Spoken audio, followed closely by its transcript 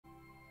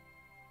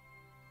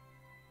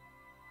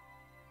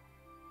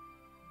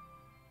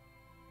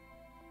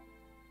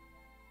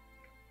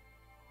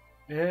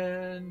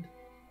And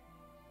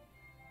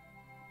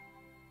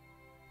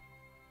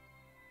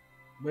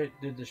wait,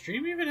 did the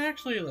stream even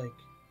actually like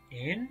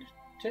end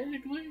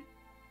technically?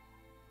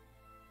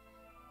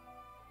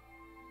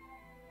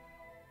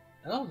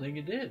 I don't think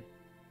it did.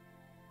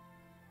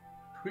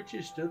 Twitch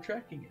is still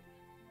tracking it.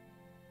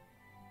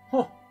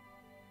 Huh.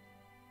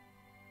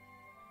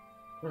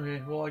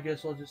 Okay, well I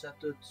guess I'll just have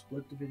to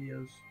split the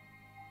videos.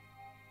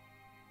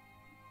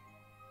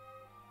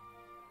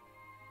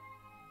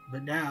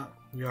 But now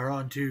we are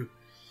on to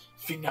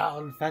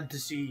Final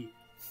Fantasy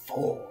IV.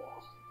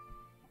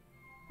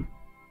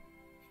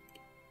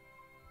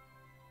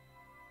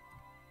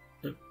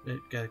 Oh,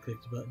 gotta click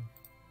the button.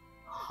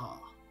 Aha.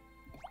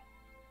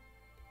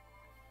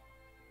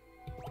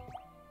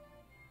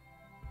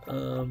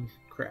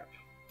 Crap.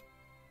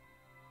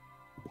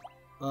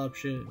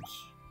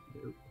 Options.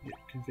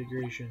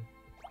 Configuration.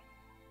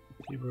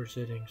 Keyboard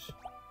settings.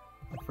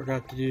 I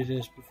forgot to do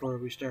this before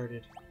we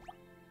started.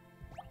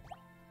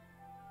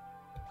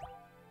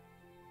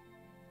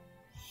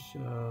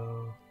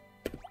 So,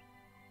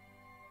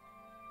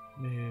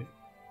 move.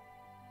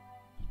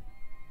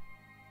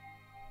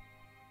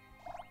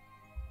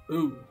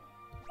 Ooh.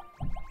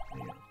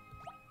 Yeah.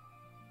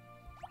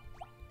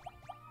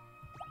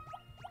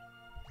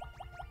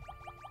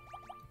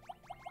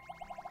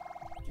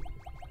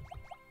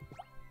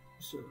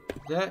 So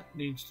that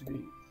needs to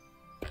be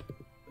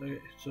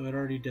okay. So it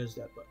already does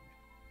that button.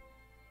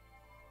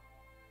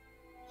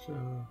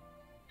 So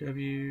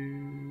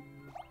W,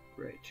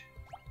 right.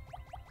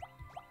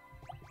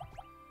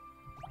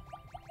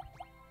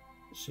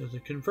 So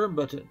the confirm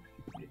button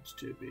needs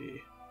to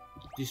be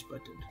this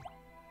button.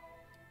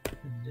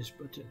 And this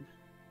button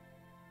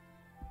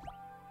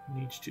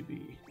needs to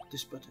be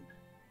this button.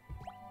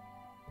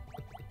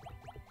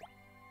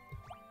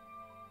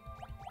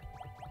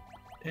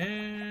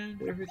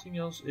 And everything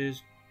else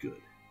is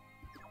good.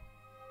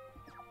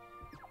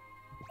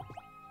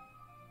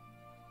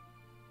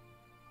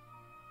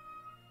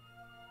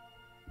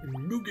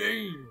 New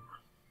game!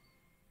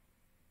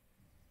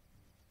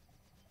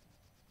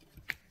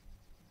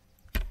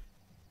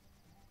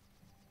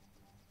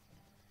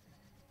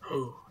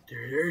 Oh, there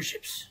are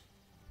airships.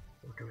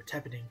 I wonder what's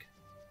happening.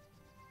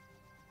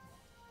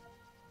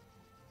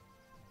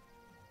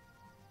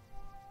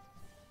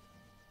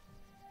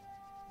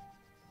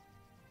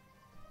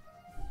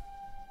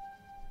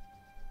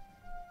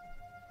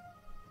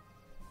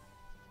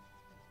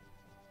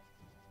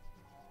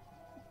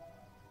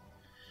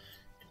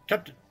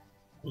 Captain,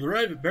 we'll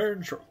arrive at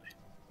Baron shortly.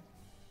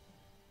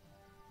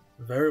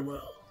 Very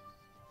well.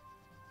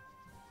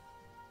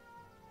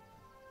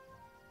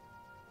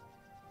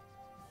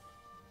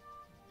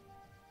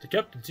 The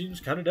captain seems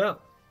kind of down.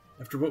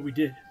 After what we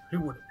did, who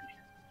wouldn't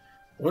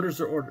be?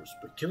 Orders are orders,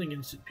 but killing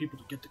innocent people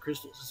to get the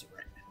crystals isn't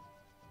right.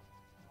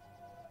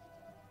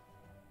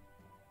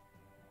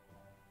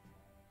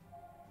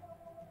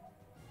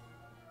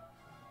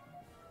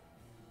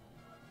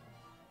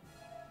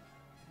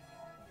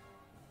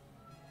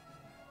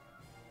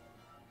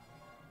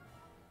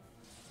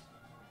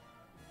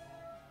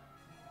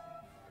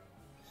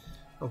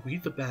 Are we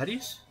the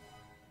baddies?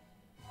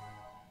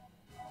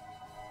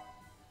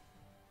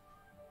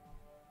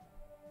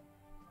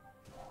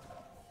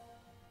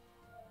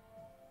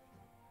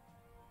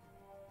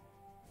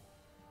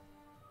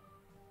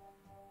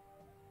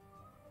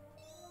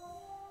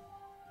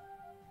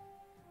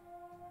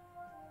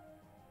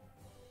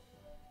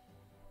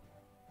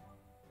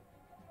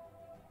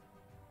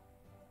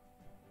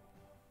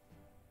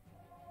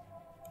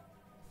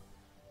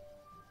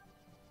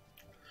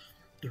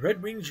 The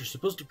Red Wings are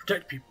supposed to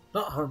protect people,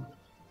 not harm them.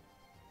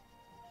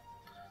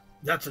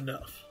 That's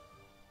enough.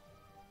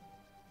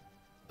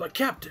 But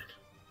Captain,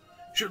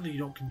 surely you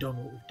don't condone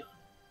what we've done.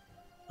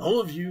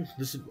 All of you,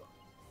 listen well.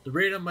 The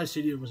raid on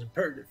Mycedia was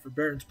imperative for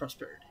Baron's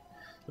prosperity.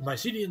 The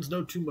Mycedians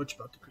know too much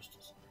about the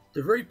crystals.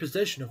 Their very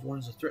possession of one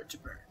is a threat to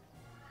Baron.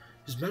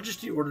 His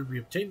Majesty ordered we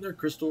obtain their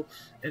crystal,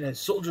 and as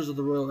soldiers of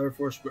the Royal Air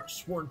Force, we are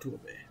sworn to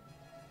obey.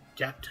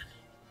 Captain.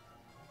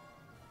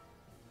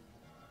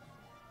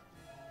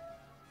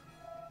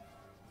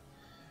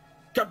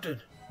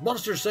 Captain,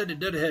 monster sighted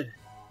dead ahead.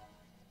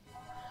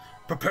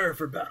 Prepare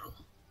for battle.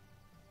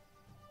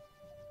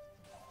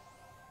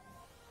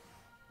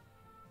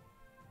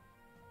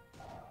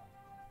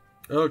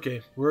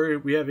 Okay,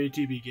 we have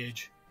ATB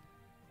gauge.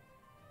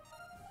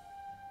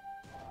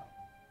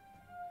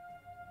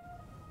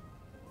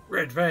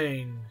 Red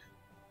Fang.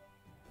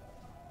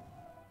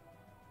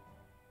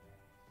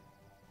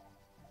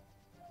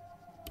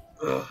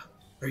 Ugh,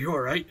 are you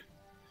alright?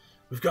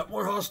 We've got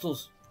more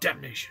hostiles.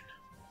 Damnation.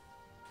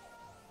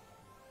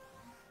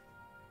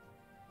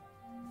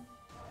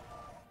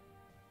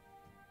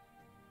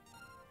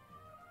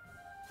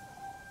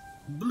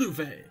 Blue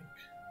Fang.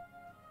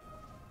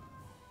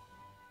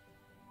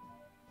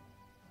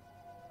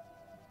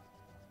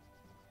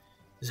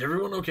 Is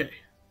everyone okay?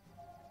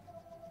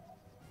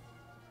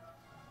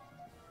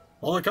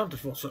 All accounted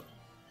for, sir.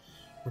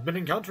 We've been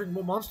encountering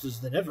more monsters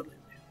than ever lately.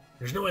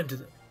 There's no end to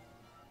them.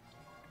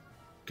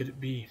 Could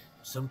it be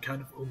some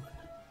kind of omen?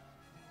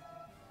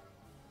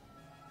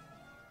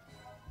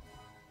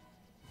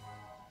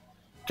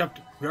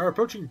 Captain, we are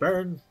approaching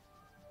Baron.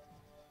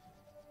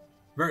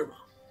 Very well.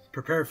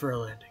 Prepare for a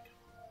landing.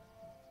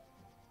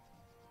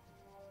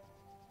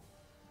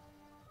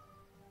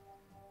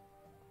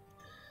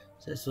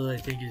 Cecil, I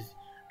think, is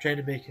trying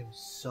to make him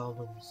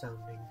solemn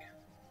sounding.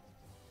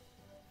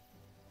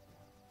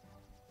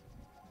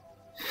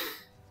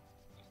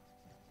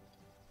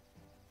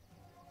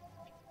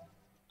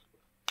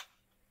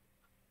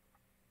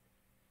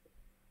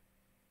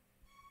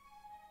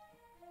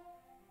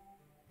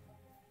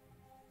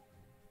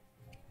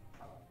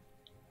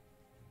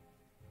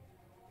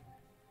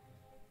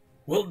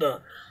 Well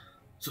done.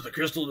 So the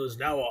crystal is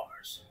now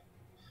ours.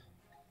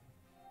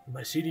 The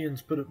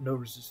Mycenians put up no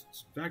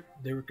resistance. In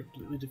fact, they were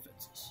completely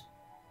defenseless.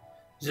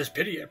 Is this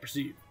pity, I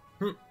perceive?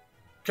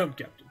 Come,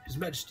 Captain. His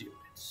Majesty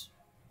awaits.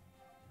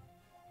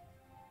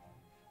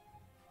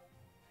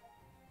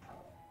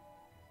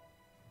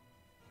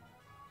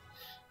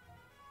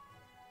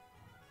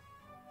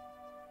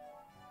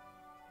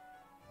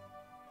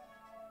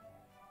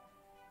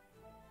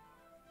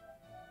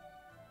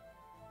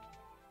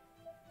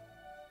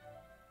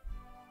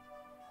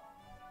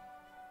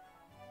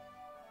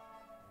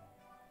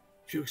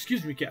 If you'll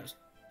excuse me, Captain,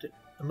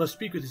 I must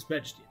speak with His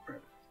Majesty in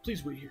private.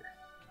 Please wait here.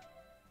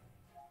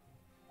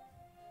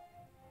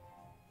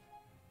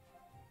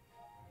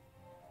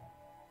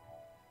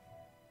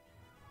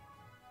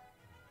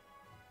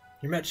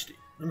 Your Majesty,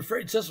 I'm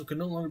afraid Cecil can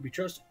no longer be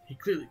trusted. He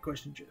clearly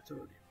questioned your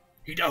authority.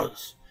 He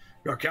does.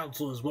 Your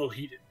counsel is well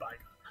heeded, bygone.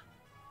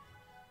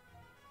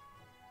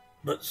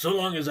 But so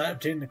long as I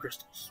obtain the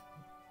crystals,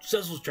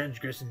 Cecil's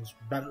transgressions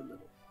matter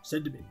little.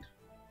 Send him in.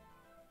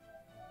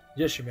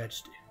 Yes, Your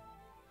Majesty.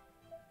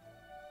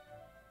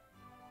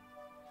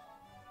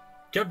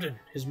 Captain,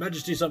 His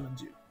Majesty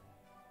summons you.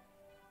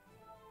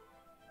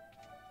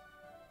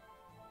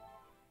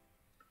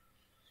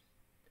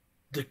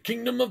 The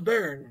Kingdom of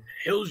Baron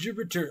hails your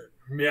return.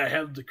 May I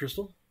have the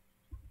crystal?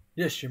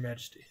 Yes, Your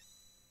Majesty.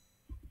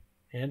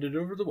 Handed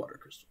over the water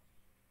crystal.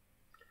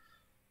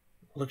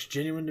 Looks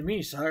genuine to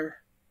me, sire.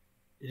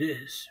 It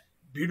is.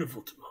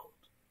 Beautiful to behold.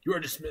 You are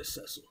dismissed,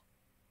 Cecil.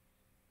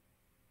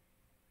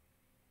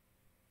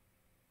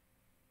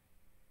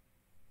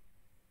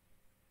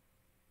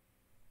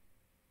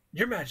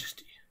 Your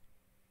Majesty.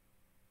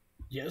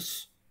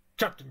 Yes?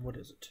 Captain, what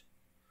is it?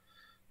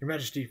 Your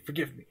Majesty,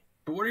 forgive me,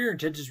 but what are your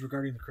intentions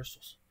regarding the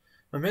crystals?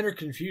 My men are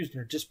confused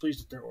and are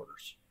displeased at their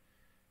orders.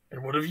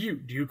 And what of you?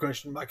 Do you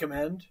question my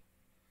command?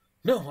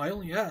 No, I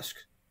only ask.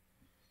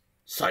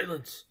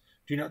 Silence!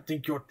 Do you not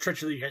think your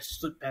treachery has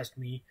slipped past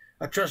me?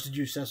 I trusted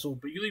you, Cecil,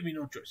 but you leave me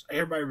no choice. I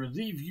hereby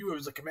relieve you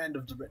of the command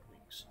of the Red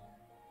Wings.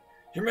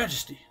 Your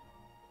Majesty.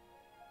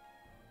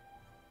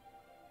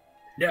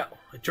 Now,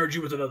 I charge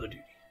you with another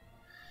duty.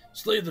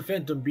 Slay the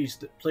phantom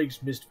beast that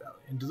plagues Mist Valley,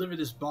 and deliver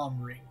this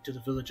bomb ring to the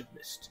village of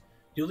Mist.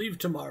 You'll leave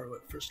tomorrow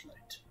at first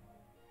light.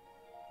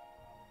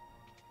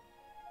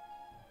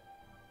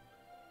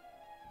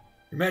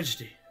 Your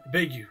Majesty, I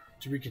beg you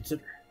to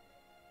reconsider.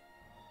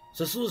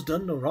 Cecil has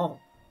done no wrong.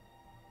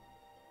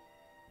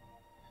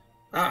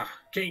 Ah,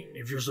 Kane,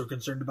 if you're so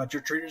concerned about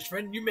your traitor's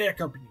friend, you may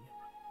accompany him.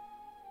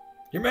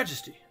 Your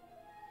Majesty,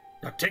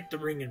 now take the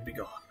ring and be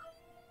gone.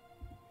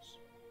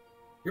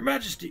 Your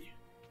Majesty!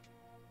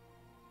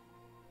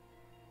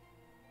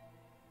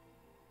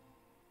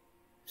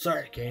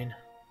 Sorry, Kane.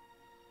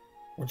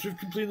 Once we've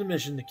completed the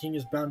mission, the king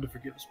is bound to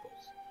forgive us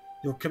both.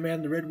 You'll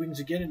command the Red Wings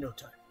again in no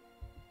time.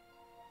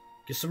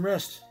 Get some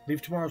rest.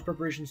 Leave tomorrow's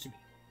preparations to me.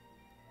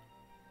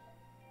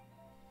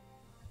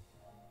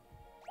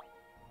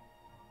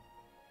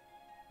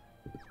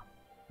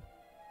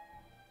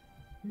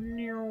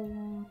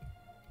 No.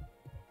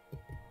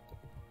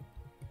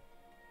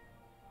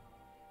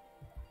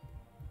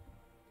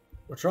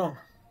 What's wrong?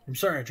 I'm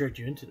sorry I dragged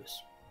you into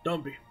this.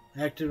 Don't be.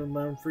 I acted on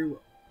my own free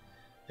will.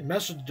 I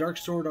mastered the dark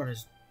sword on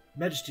His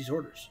Majesty's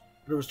orders,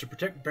 but it was to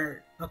protect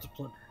Baron, not to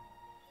plunder.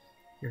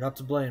 You're not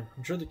to blame.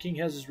 I'm sure the king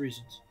has his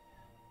reasons.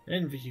 I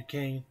envy you,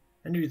 Kane.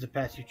 I knew the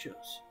path you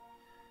chose.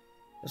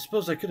 I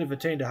suppose I could have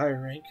attained a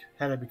higher rank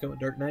had I become a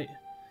Dark Knight.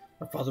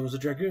 My father was a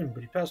dragoon,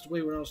 but he passed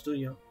away when I was still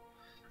young.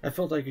 I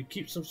felt I could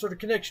keep some sort of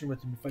connection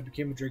with him if I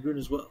became a dragoon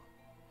as well.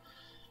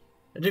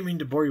 I didn't mean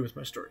to bore you with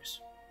my stories.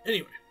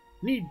 Anyway,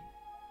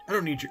 I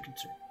don't need your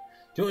concern.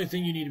 The only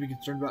thing you need to be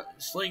concerned about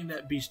is slaying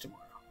that beast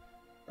tomorrow.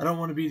 I don't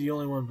want to be the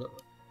only one, but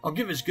I'll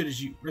give as good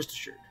as you, rest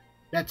assured.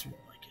 That's more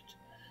like it.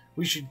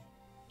 We should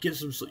get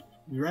some sleep.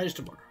 We rise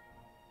tomorrow.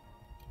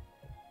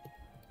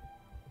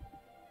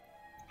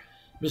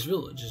 This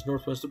village is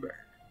northwest of Baron.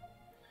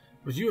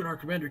 With you and our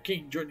Commander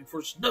King joining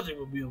forces, nothing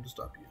will be able to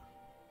stop you.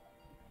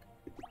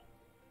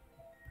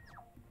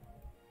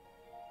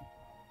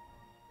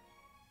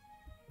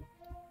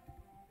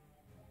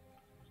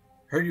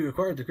 Heard you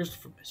acquired the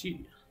crystal from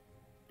Mycedia.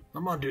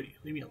 I'm on duty.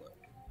 Leave me alone.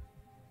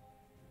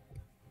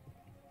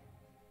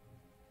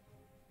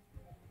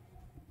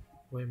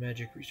 White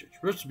magic research.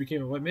 Rosa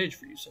became a white mage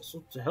for you,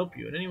 Cecil, to help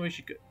you in any way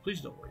she could.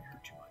 Please don't worry her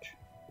too much.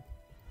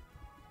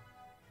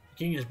 The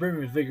king is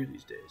brimming with vigor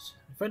these days.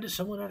 I find it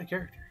somewhat out of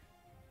character.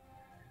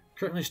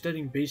 Currently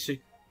studying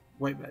basic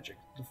white magic.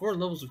 The 4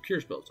 levels of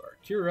cure spells are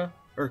Cura,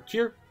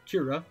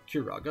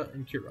 Curaga,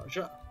 and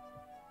Curaja.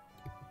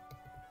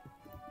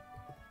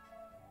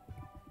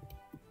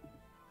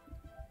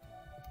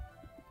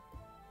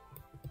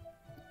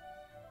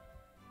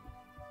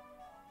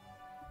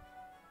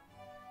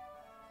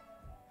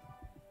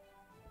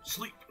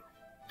 Sleep.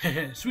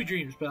 Sweet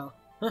dreams, pal.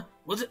 Huh?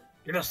 Was it?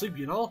 You're not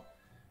sleepy at all?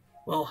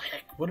 Well,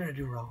 heck, what did I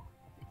do wrong?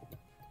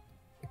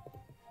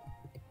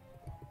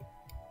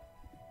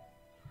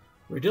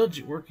 We're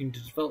diligent working to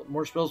develop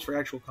more spells for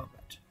actual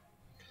combat.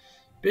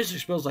 Basic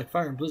spells like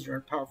Fire and Blizzard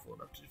aren't powerful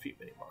enough to defeat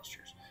many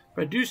monsters,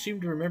 but I do seem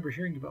to remember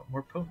hearing about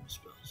more potent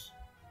spells.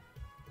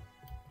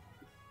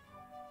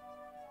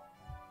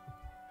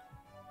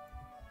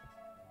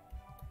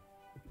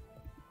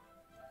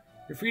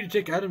 You're free to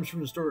take items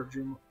from the storage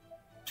room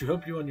to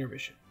help you on your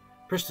mission.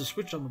 Press the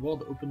switch on the wall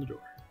to open the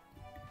door.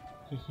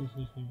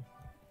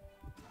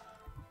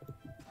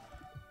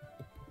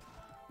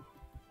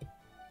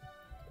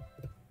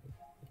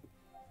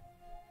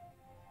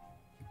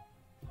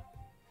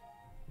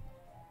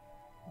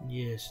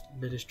 Yes,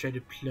 let us try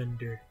to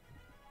plunder.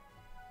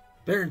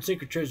 Baron's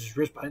sacred treasures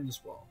rest behind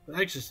this wall, but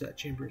access to that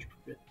chamber is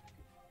forbidden.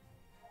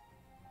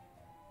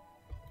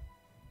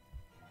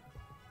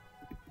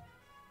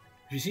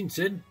 Have you seen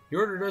Sid? He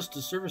ordered us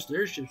to service the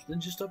airships, then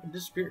just up and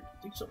disappeared.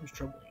 I think something's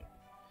troubling him.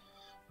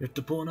 We have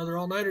to pull another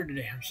all-nighter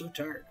today. I'm so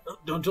tired. Oh,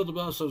 don't tell the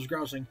boss I was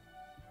grousing.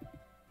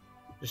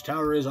 This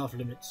tower is off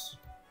limits.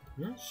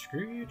 Well,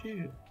 screw you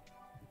too.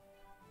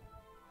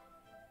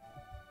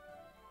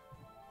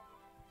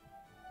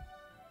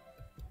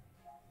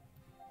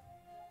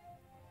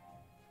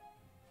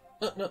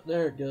 Oh, no,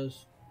 there it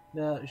goes.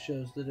 Now it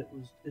shows that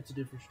it's a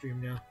different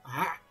stream now.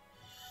 Aha!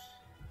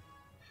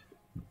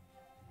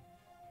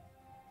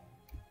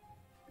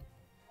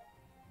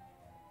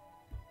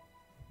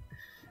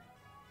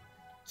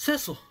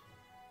 Cecil!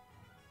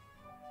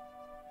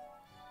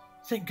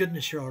 Thank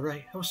goodness you're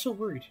alright. I was so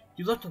worried.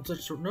 You left on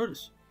such short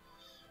notice.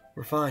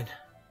 We're fine.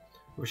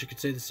 I wish I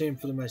could say the same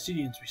for the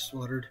Mycedians we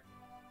slaughtered.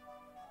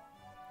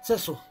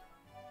 Cecil,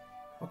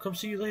 I'll come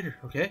see you later,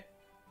 okay?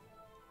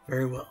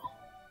 Very well.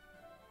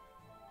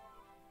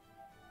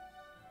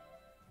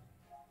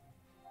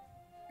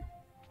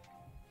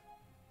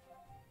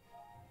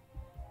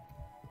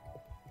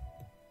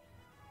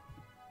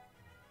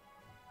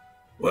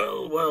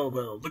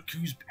 Well, look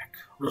who's back.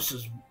 Russ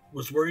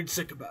was worried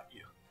sick about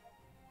you.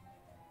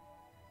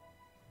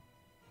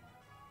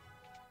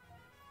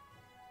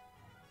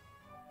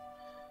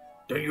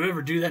 Don't you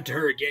ever do that to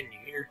her again, you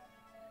hear?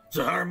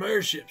 So hire my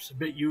airships. I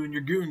bet you and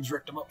your goons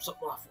wrecked them up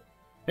something awful.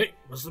 Hey,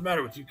 what's the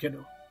matter with you,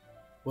 kiddo?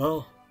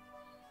 Well,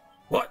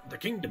 what? The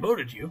king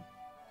demoted you?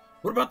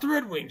 What about the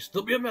Red Wings?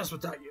 They'll be a mess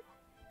without you.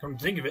 Come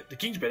to think of it, the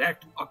king's been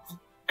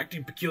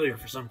acting peculiar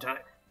for some time.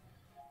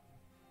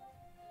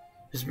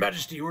 His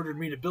Majesty ordered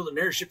me to build an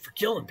airship for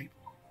killing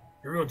people.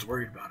 Everyone's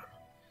worried about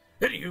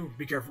him. Anywho,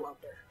 be careful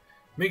out there.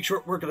 Make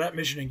short work of that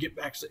mission and get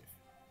back safe.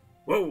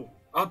 Whoa,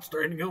 I'm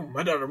starting to go.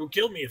 My daughter will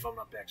kill me if I'm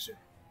not back soon.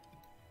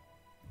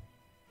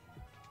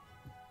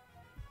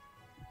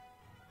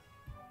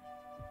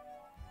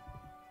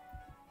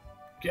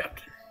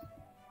 Captain.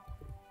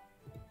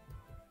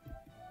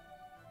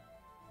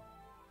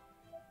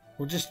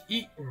 We'll just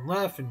eat and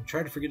laugh and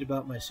try to forget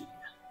about Mycedia.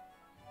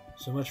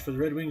 So much for the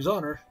Red Wings'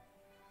 honor.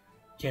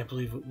 Can't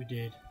believe what we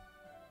did.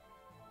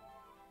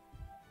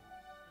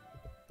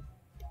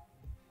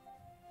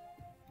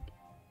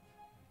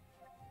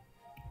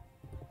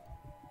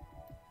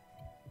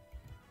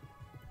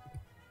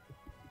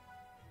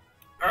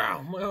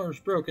 Ow, my arm's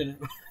broken.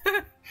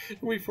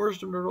 We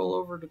forced him to roll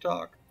over to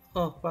talk.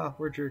 Oh, wow,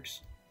 we're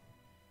jerks.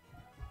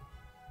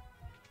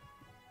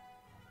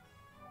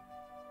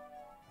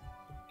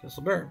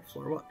 Castle Baron,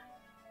 floor 1.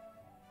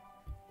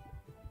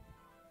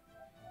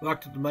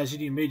 Locked up the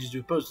Mycedian mages to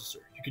oppose us, sir.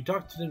 You can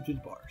talk to them through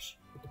the bars.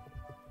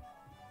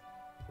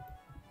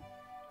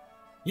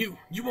 You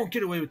won't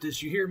get away with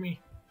this, you hear me?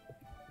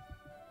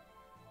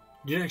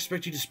 I didn't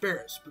expect you to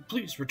spare us, but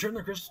please, return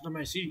the crystal to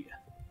Mycedia.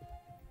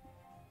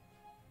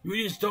 You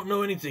idiots don't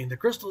know anything. The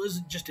crystal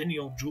isn't just any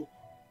old jewel.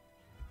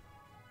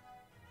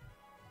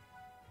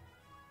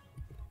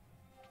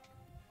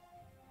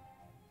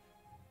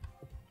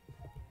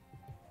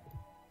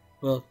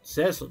 Well,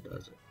 Cecil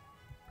doesn't.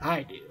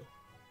 I do.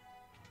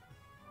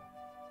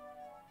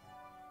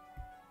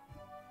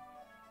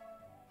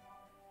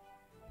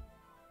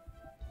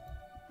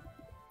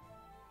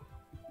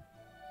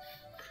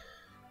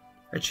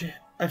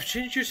 I've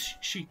changed your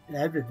sheet.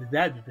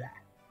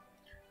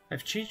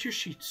 I've changed your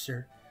sheets,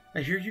 sir. I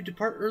hear you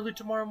depart early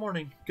tomorrow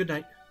morning. Good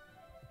night.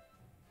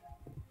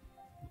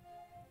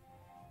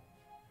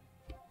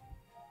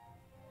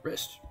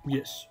 Rest.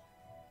 Yes.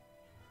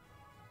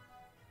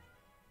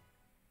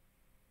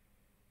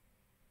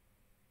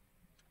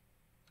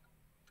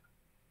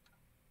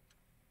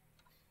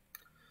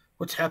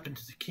 What's happened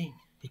to the king?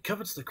 He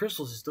covets the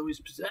crystals as though he's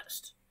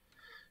possessed,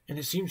 and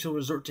it seems he'll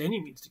resort to any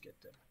means to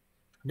get them.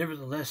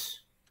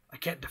 Nevertheless, I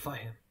can't defy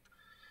him.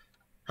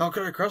 How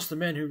could I cross the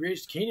man who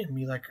raised Cain and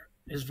me like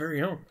his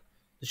very own?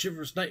 the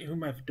chivalrous knight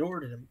whom I've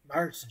adored and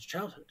admired since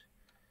childhood.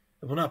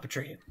 I will not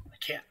betray him. I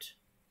can't.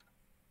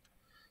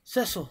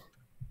 Cecil!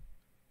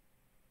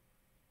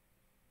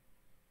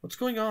 What's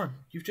going on?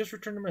 You've just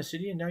returned to my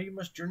city, and now you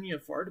must journey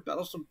afar to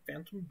battle some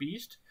phantom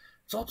beast?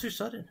 It's all too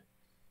sudden.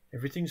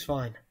 Everything's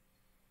fine.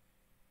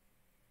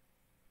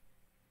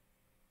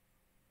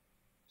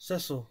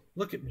 Cecil,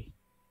 look at me.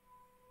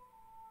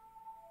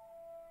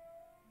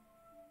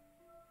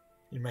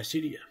 In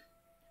Mycedia,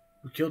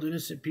 we killed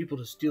innocent people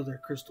to steal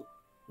their crystal.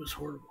 It was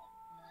horrible.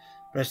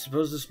 But I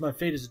suppose this is my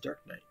fate as a Dark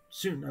Knight.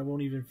 Soon I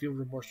won't even feel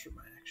remorse for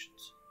my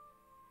actions.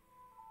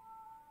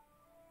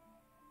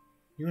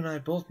 You and I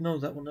both know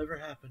that will never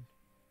happen.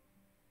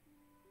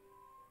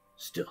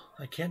 Still,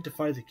 I can't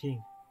defy the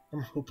king. I'm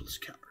a hopeless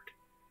coward.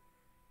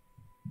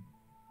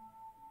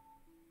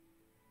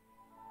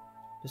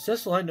 The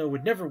Cecil I know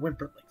would never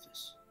whimper like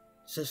this.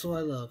 The Cecil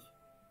I love.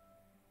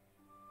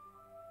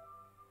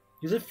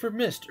 You live for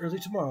Mist early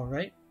tomorrow,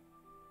 right?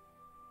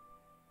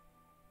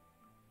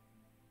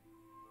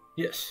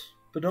 Yes,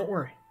 but don't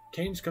worry.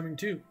 Kane's coming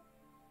too.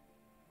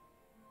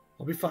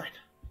 I'll be fine.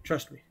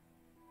 Trust me.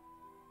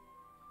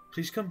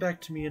 Please come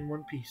back to me in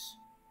one piece.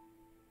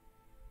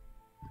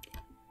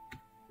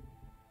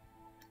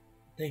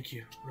 Thank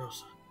you,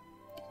 Rosa.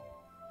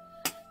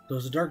 Though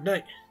as a Dark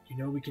Knight, you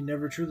know we can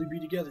never truly be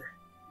together.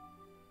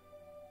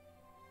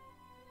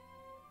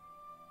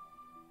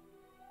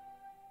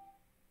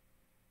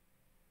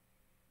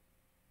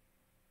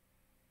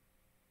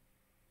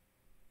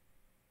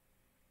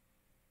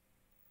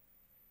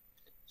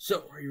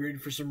 So, are you ready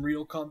for some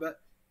real combat?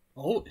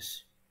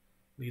 Always.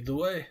 Lead the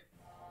way.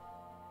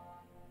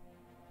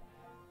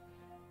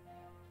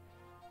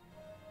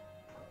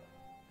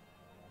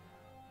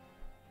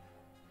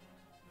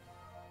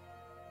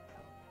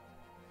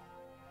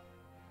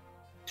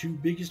 Two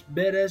biggest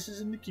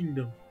badasses in the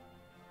kingdom.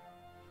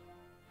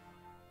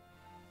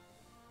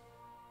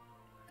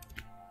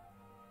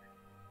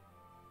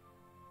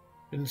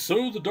 And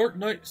so the Dark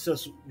Knight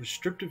Cecil was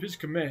stripped of his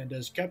command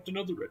as captain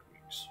of the Red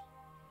Wings.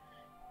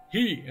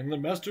 He and the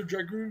Master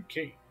Dragoon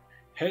Kane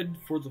head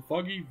for the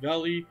Foggy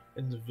Valley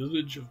and the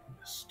village of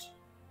Mist.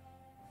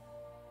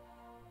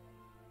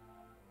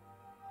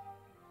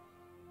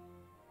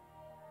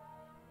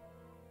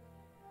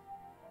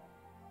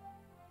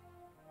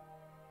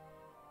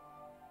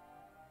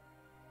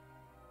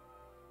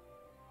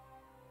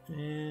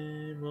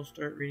 And we'll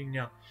start reading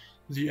now.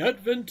 The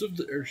advent of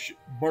the airship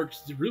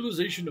marked the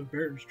realization of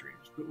Baron's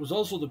dreams, but was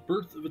also the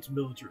birth of its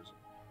militarism.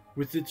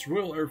 With its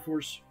Royal Air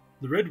Force,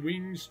 the Red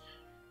Wings,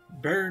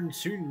 Baron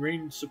soon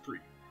reigned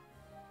supreme.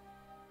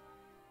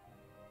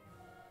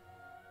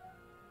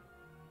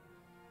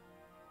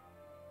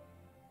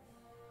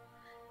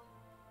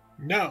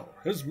 Now,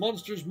 as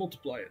monsters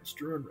multiply and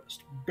stir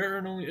unrest,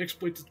 Baron only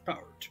exploits its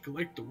power to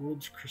collect the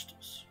world's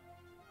crystals.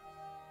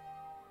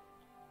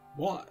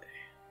 Why?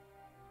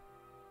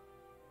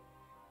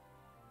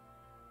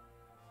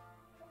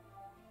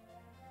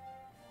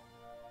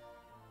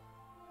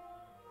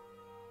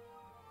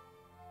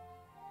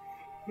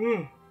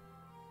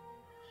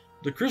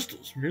 The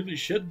crystals merely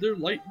shed their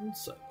light in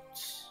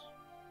silence.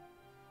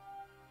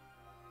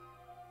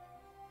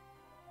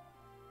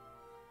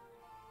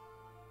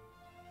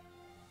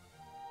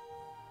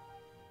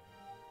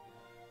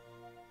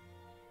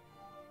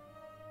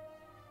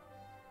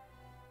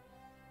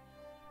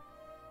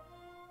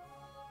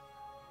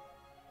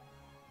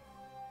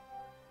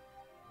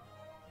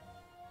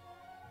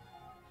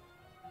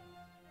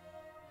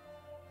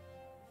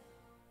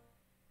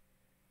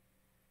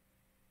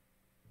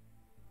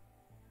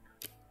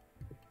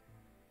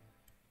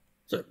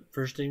 So,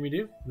 first thing we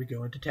do, we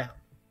go into town.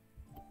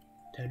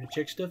 Time to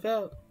check stuff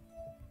out.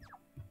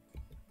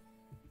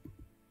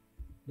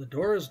 The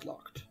door is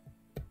locked.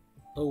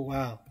 Oh,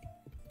 wow.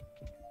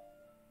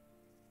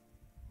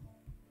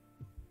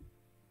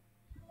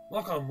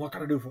 Welcome, what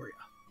can I do for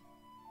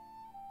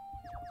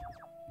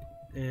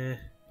you?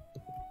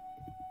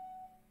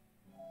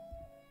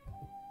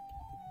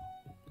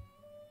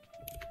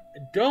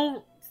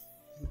 Don't...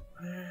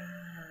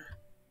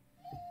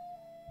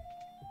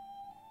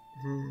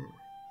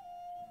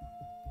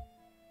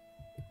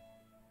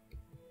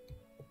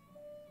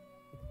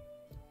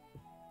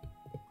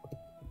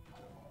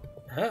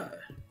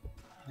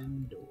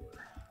 Hidden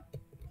door.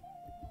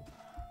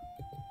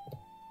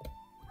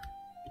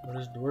 What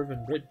does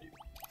Dwarven Bread do?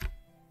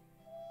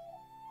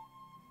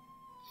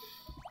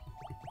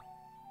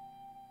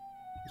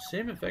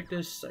 Same effect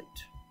as sight.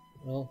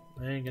 Well,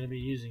 I ain't gonna be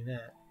using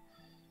that.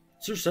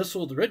 Sir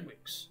Cecil of the Red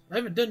Wings. I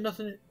haven't done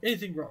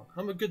anything wrong.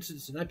 I'm a good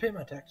citizen. I pay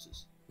my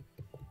taxes.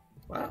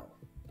 Wow.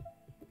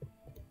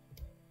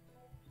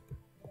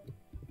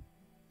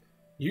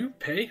 You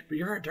pay? But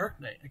you're a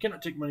Dark Knight. I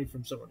cannot take money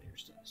from someone of your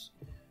status.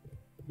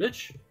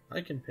 Bitch,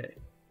 I can pay.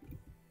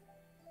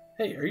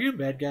 Hey, are you a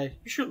bad guy?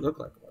 You should look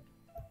like one.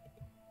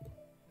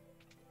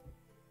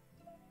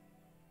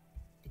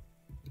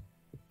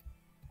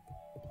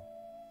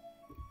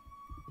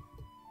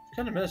 It's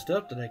kind of messed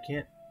up that I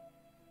can't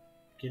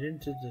get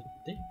into the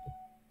thing.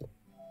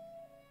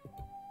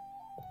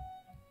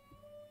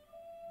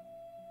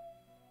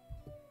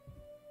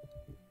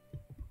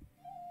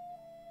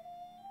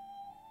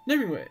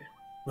 Naming way.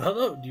 Well,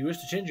 hello. Do you wish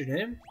to change your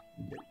name?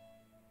 No.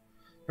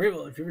 Very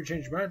well. If you ever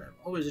change your mind, I'm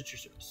always at your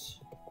service.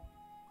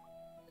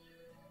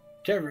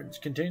 Caverns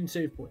contain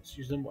save points.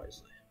 Use them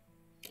wisely.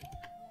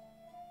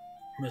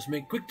 You must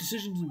make quick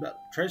decisions in battle.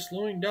 Try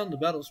slowing down the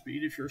battle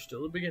speed if you're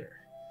still a beginner.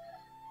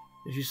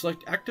 If you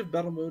select active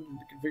battle mode in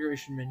the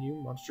configuration menu,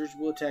 monsters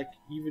will attack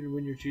even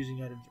when you're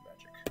choosing items or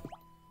magic.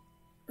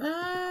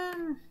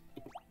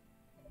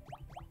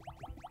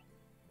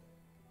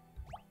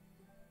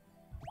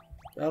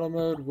 Battle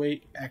mode,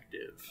 wait,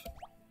 active.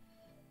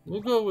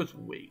 We'll go with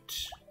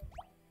wait.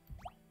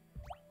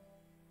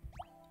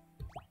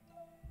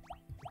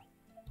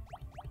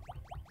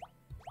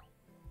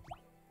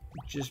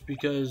 Just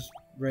because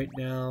right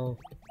now,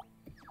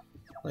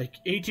 like,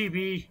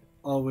 ATB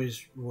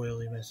always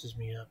royally messes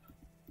me up.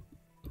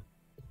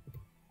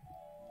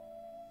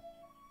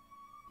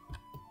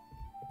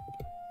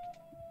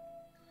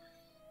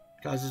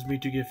 Causes me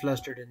to get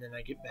flustered and then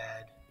I get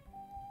bad.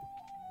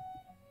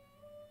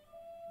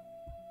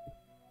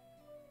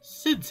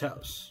 Sid's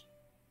house.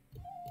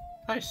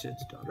 Hi,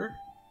 Sid's daughter.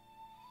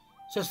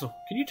 Cecil,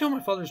 can you tell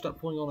my father to stop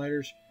pulling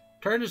all-nighters?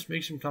 Tiredness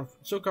makes him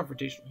so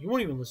confrontational. He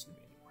won't even listen to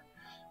me anymore.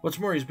 What's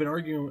more, he's been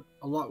arguing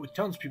a lot with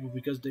townspeople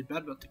because they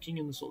bad about the king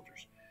and the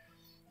soldiers.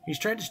 He's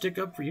tried to stick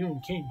up for you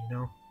and King, you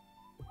know.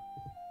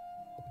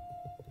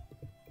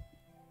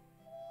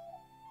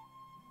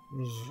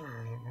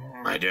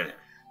 I did it.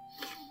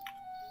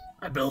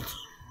 I built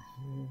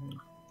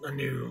a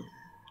new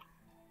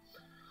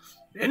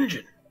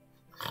engine.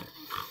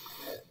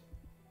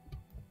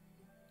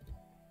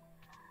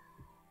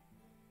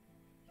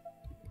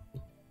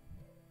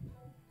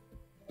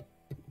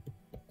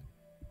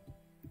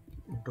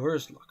 Door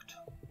is locked.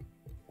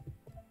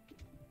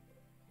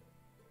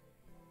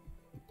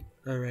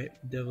 Alright,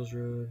 Devil's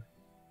Road.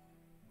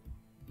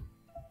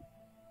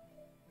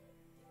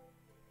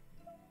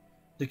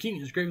 The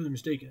king is gravely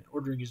mistaken in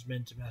ordering his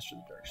men to master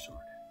the dark sword.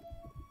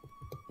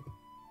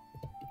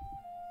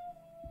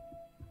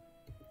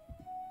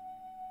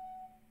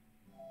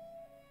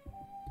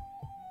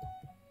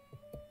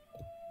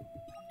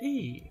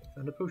 Hey,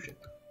 found a potion.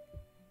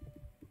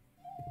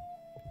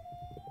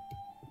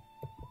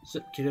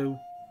 Sup, kiddo?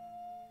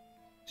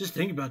 Just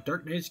thinking about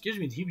Dark Knights gives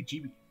me the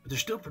heebie-jeebie, but they're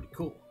still pretty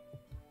cool.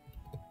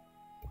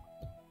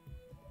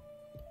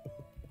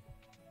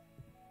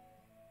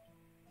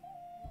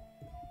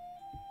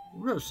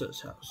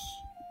 Rosa's house.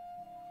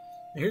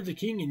 I hear the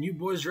king and you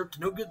boys are up to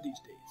no good these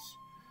days.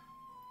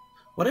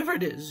 Whatever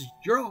it is,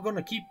 you're all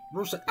gonna keep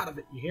Rosa out of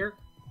it, you hear?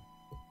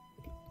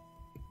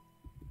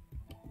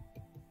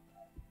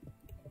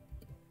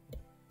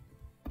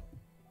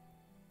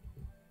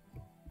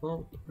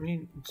 Well, I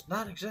mean, it's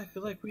not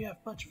exactly like we have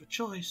much of a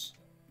choice.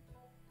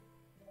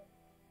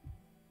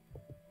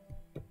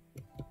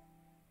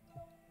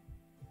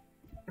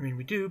 I mean,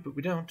 we do, but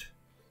we don't.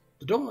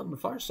 The door on the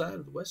far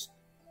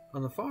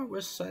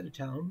west side of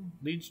town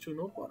leads to an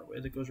old waterway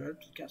that goes right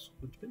up to the castle,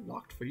 but it's been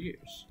locked for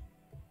years.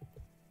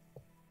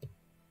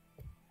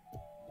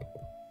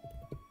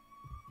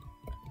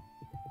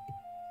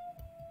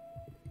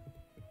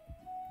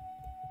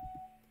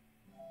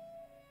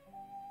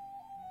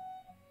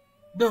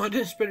 No, I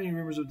didn't spread any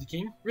rumors of the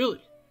king.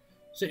 Really?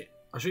 Say,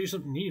 I'll show you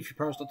something neat if you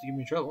promise not to give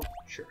me trouble.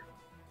 Sure.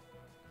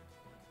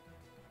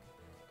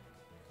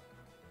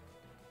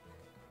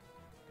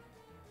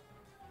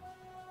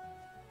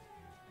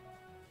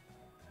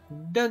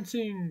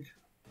 Dancing!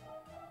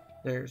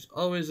 There's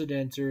always a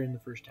dancer in the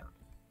first town.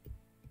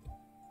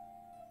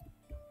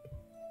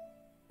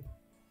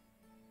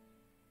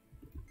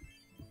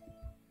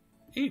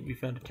 Hey, we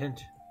found a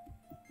tent.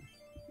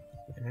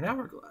 And an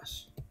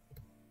hourglass.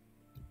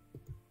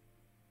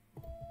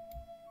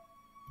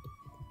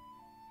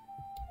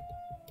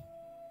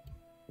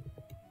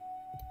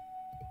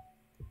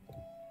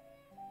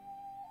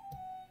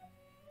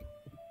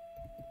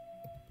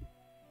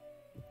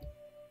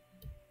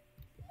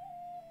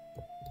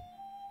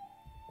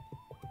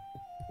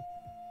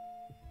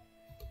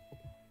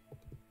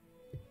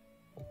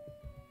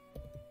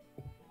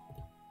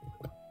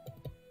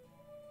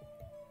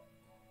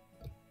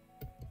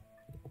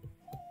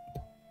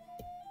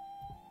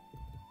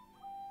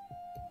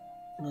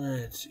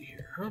 Let's see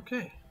here.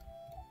 Okay.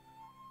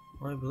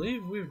 Well, I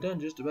believe we've done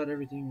just about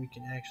everything we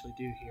can actually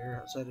do here,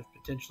 outside of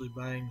potentially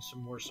buying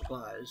some more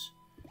supplies.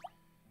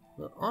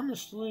 But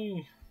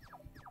honestly,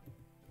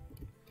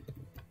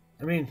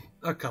 I mean,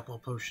 a couple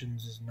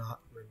potions is not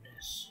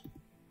remiss.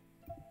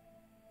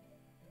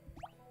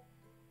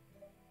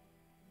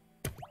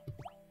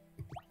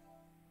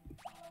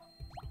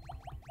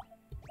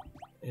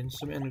 And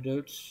some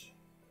antidotes.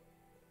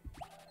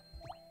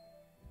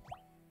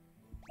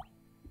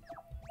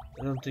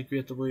 I don't think we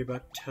have to worry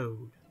about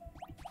Toad.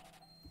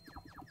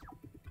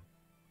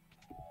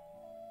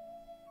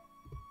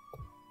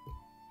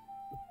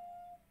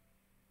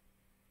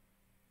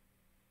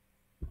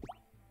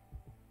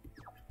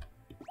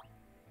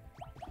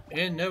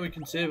 And now we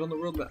can save on the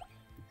world map.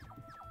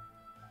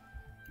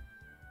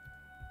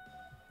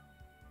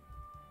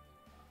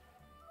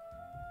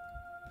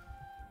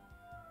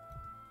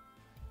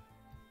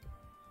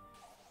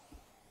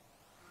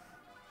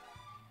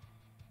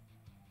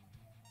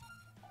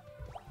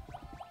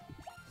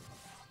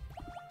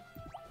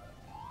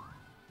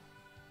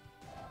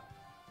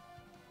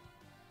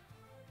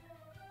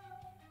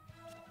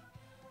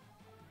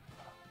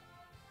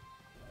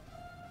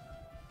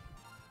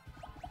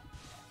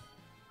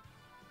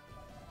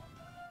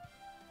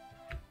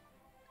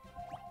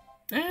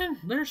 And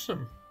there's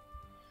some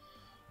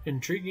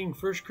intriguing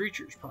first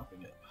creatures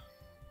popping up.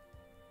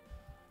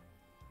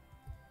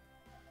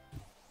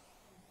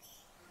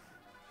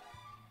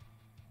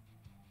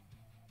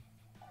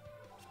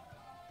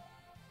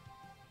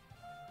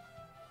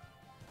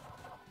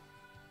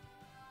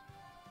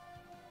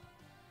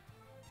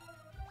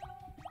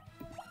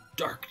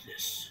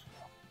 Darkness.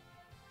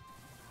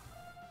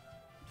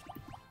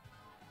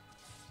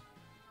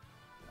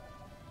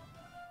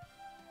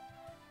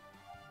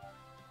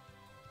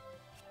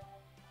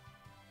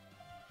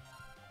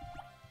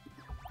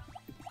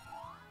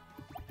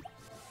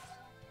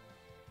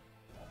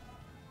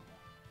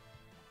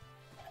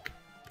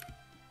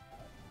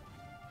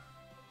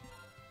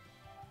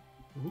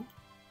 Ooh,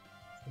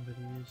 somebody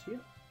is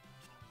here.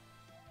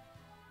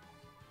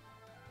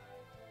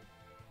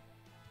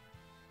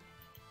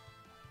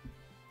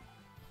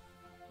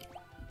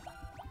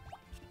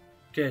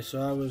 Okay,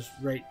 so I was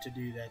right to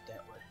do that way.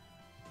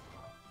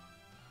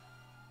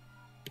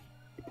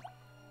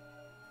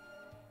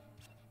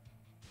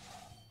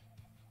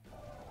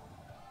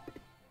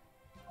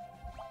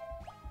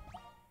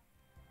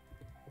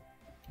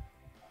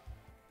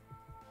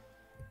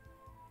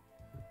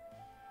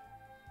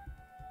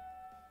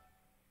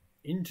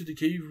 Into the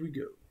cave we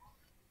go.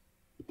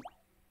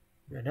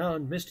 We are now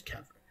in Mist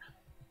Cavern.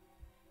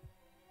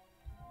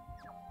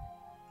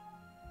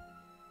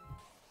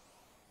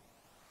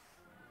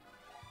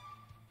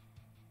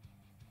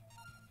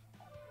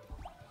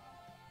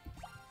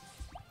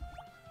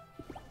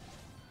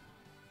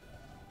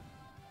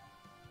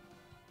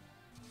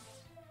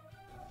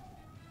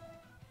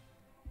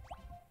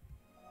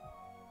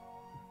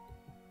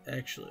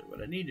 Actually,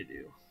 what I need to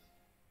do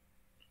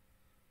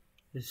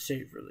is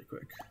save really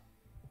quick.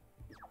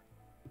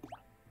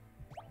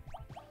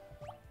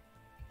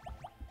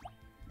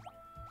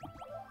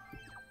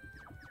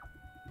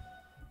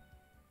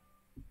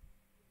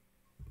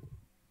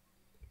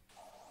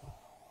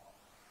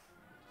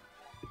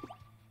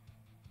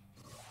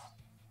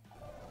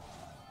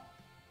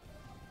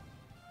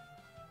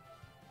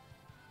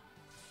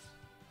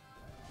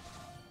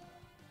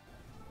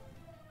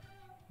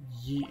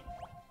 Yeah.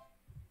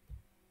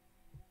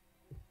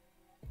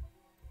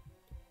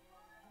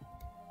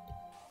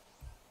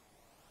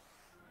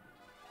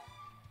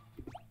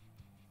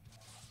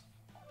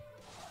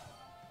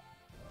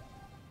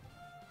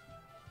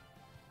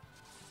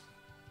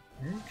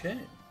 Okay.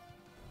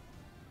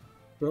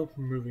 Well,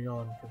 moving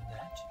on from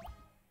that.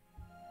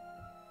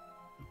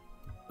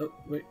 Oh,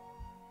 wait.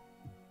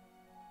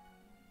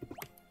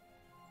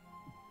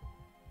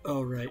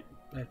 Oh, right.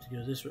 I have to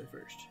go this way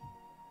first.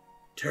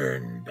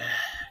 Turn back.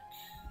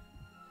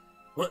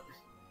 What?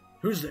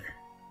 Who's there?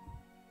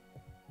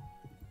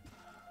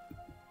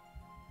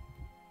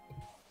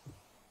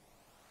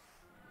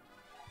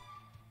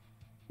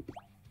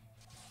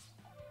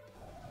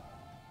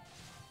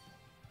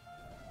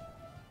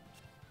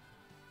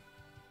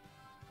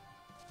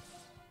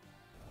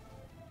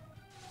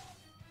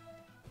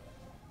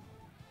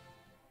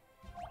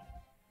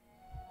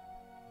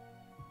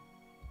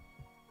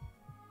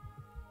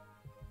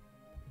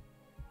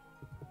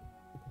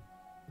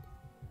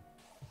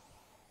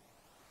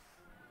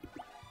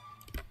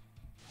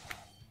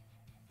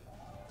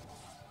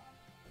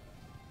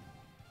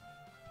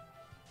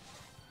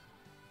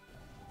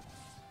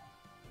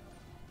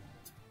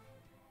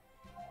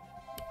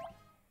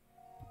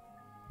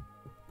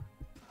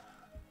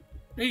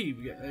 Hey,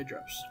 we got eye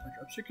drops. Eye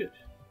drops are good.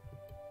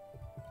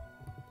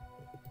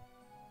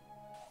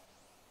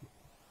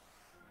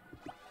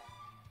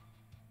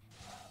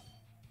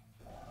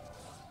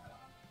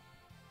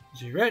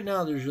 See, right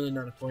now there's really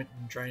not a point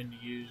in trying to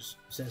use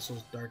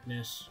Cecil's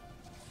Darkness.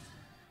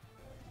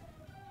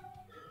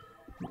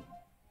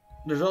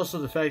 There's also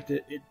the fact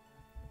that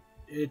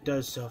it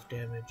does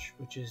self-damage,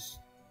 which is...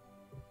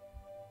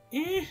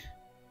 eh.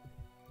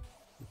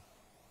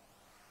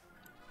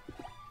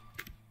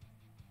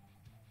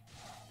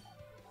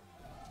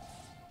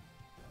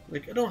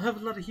 Like, I don't have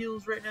a lot of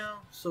heals right now,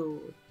 so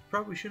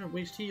probably shouldn't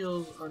waste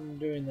heals on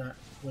doing that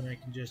when I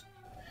can just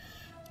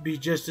be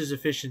just as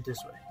efficient this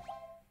way.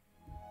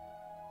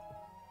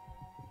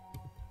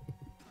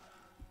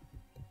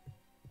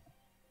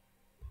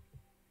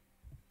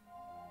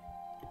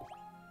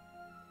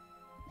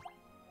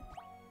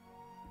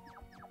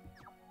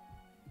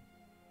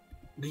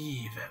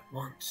 Leave at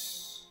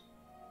once.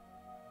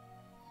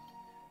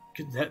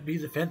 Could that be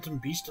the Phantom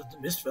Beast of the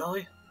Mist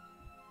Valley?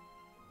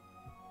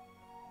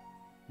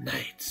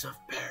 Knights of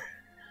Baron.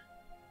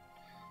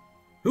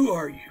 Who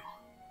are you?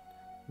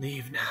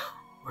 Leave now,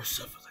 or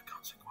suffer the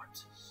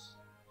consequences.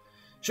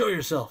 Show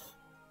yourself.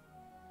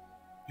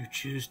 You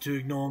choose to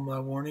ignore my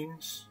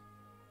warnings?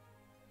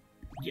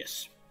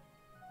 Yes.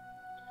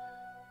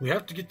 We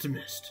have to get to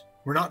Mist.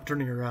 We're not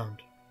turning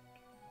around.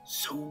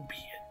 So be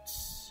it.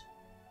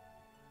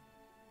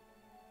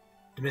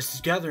 The mist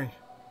is gathering.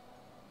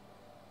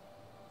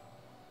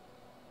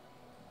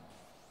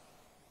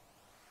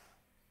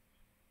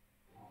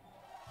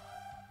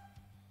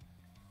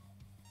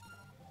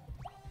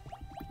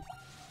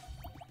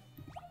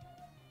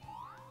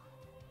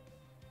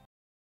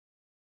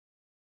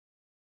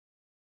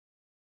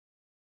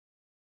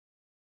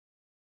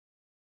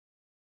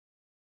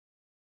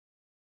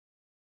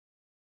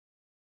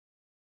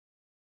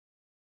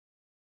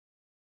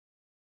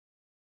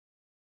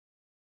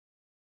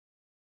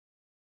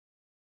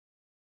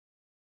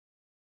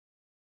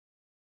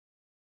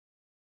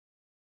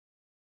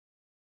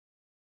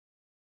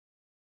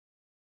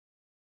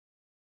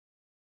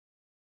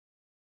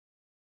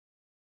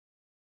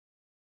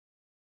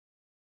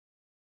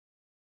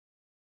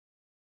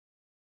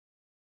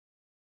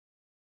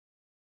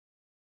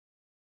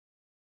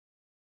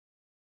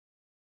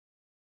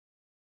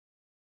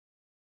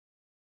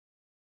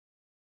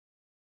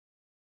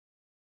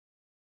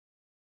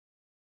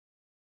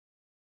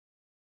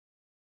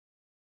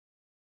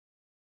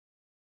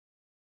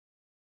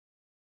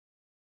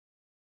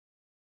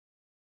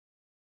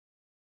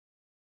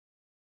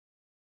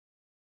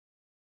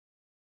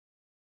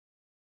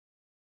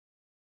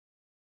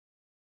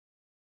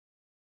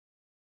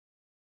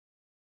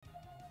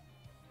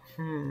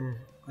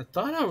 I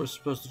thought I was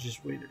supposed to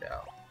just wait it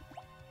out.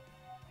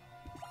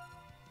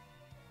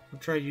 I'll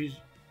try use.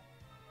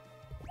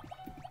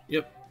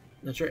 Yep,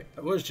 that's right.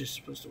 I was just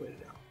supposed to wait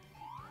it out.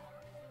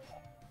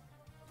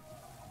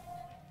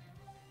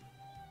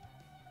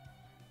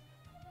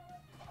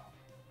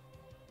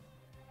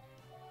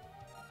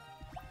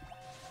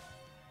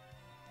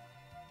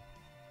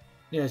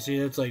 Yeah, see,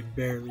 that's like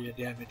barely a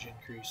damage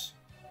increase.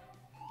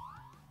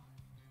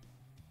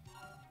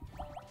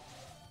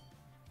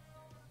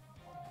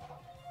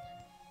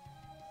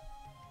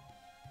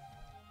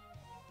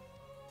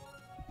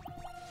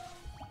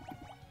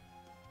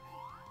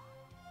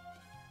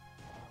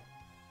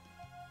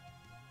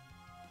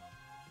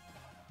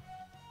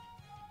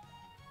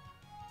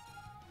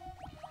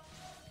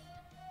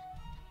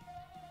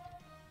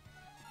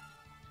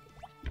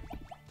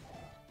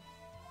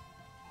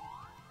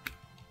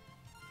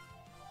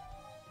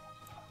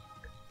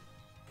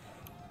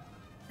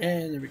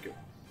 And there we go.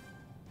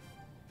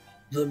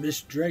 The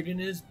Mist Dragon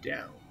is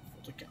down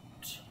for the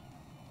count.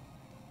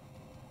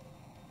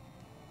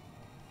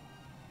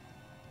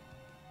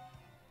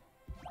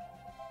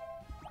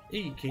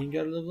 Hey, Kane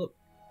got a level up.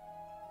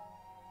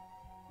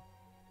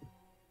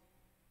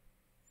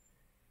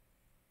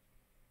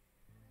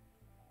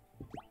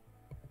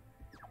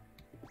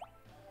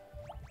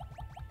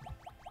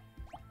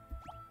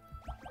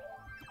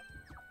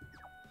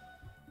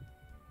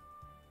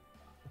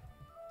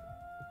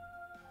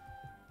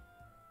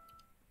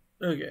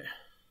 Okay.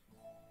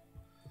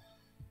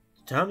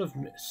 The Town of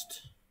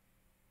Mist.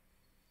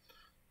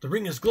 The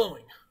ring is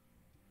glowing.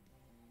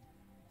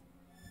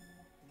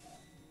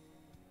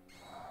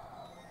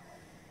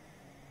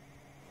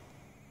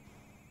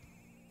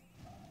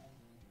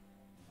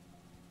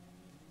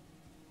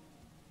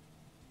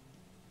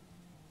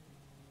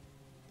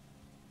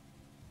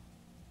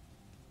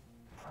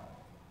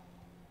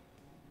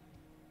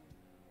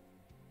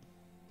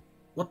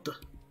 What the?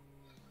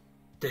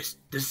 This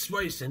is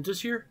why he sent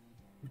us here?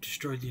 We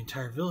destroyed the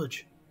entire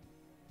village.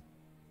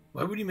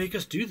 Why would he make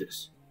us do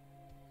this?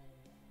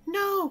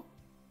 No!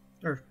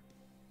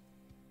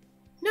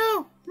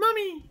 No!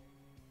 Mommy!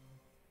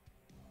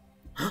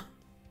 Huh?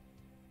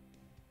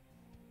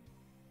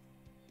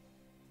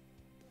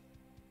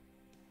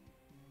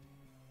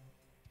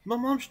 My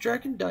mom's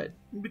dragon died.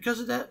 And because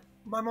of that,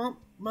 my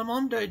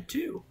mom died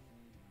too.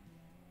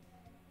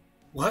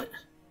 What?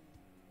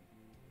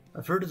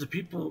 I've heard of the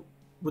people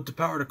with the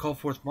power to call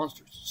forth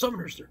monsters.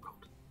 Summoners, they're called.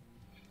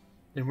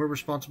 And we're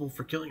responsible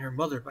for killing her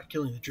mother by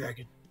killing the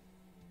dragon.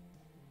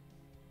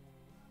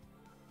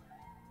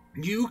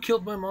 You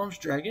killed my mom's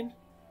dragon?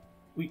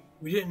 We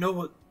didn't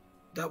know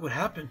that would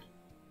happen.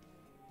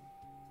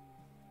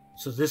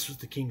 So this was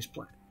the king's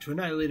plan, to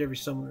annihilate every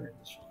summoner in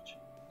this village.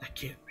 That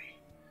can't be.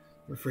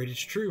 I'm afraid it's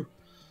true.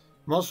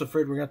 I'm also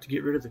afraid we're going to have to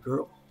get rid of the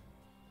girl.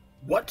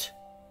 What?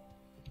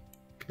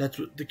 That's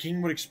what the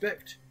king would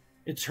expect.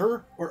 It's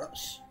her or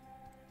us.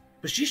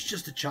 But she's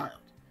just a child.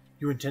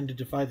 You intend to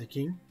defy the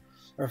king?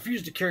 I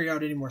refuse to carry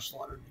out any more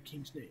slaughter in the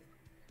king's name.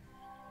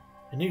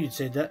 I knew you'd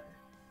say that.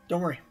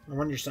 Don't worry, I'm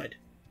on your side.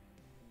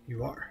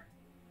 You are.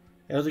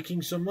 I owe the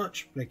king so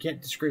much, but I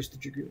can't disgrace the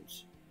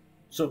dragoons.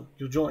 So,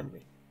 you'll join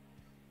me.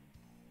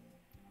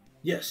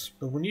 Yes,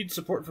 but we need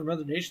support from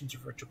other nations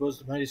if we're to oppose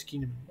the mightiest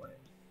kingdom in the land.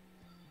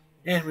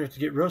 And we have to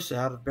get Rosa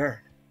out of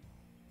Baron.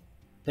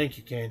 Thank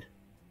you, Kane.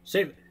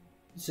 Save it.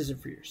 This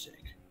isn't for your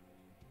sake.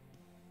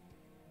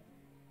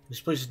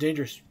 This place is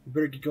dangerous. We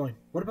better get going.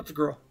 What about the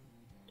girl?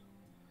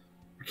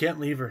 We can't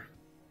leave her.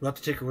 We'll have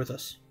to take her with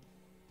us.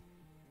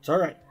 It's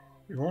alright.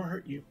 We won't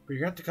hurt you, but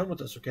you're going to have to come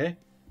with us, okay?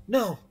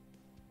 No!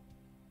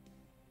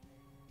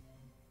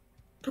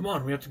 Come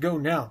on, we have to go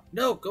now.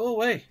 No, go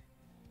away.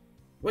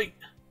 Wait.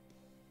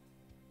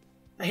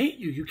 I hate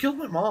you. You killed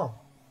my mom.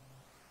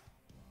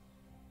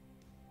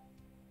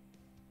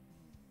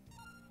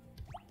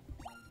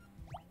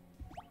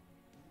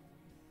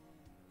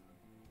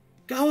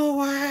 Go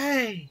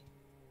away!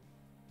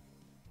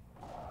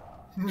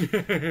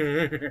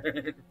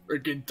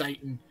 Freaking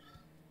Titan.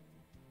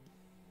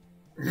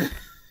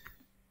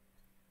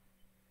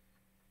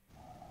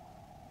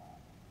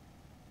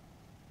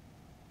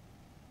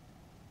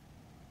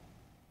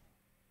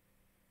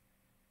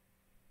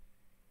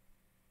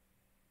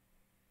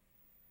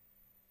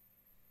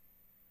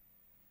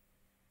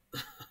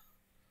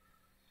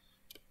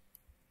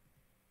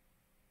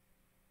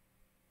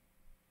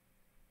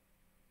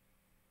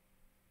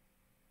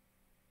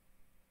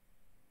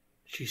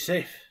 She's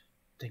safe.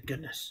 Thank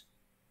goodness.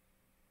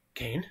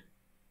 Kane?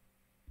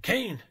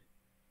 Kane!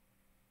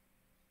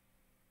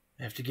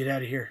 I have to get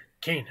out of here.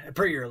 Kane, I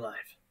pray you're alive.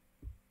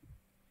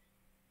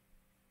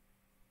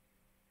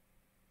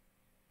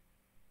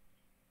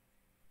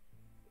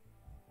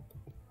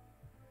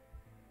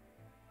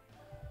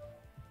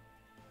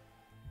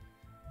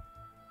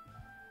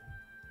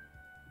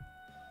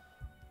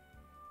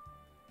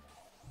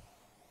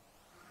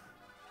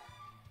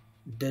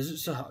 Desert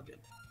Sahagin.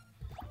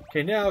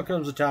 Okay, now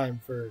comes the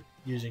time for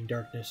using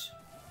darkness.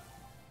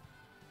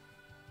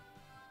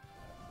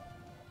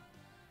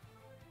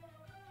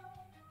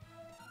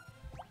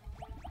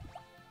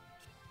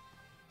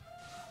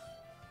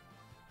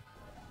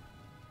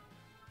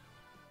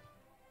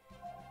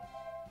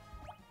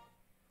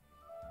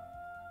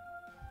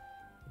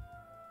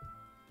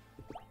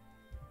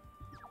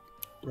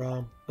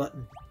 Wrong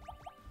button.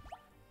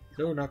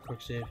 No, not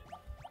quick save.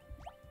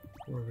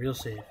 Or real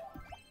save.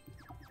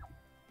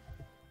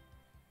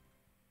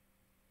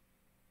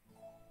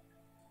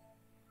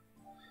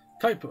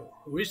 Kaipo,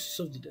 oasis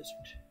of the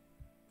desert.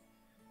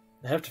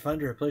 I have to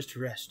find her a place to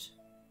rest.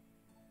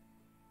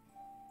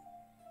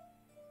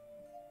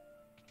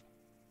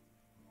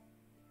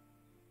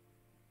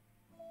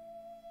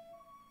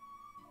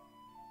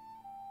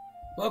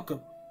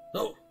 Welcome.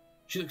 Oh,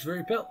 she looks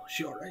very pale. Is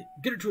she alright?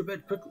 Get her to a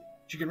bed quickly.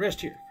 She can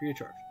rest here, free of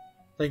charge.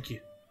 Thank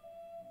you.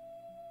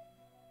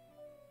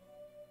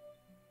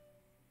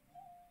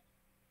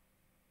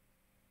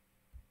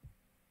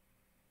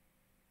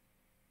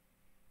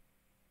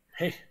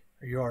 Hey,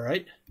 are you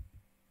alright?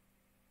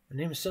 My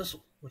name is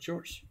Cecil. What's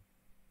yours?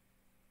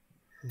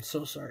 I'm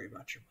so sorry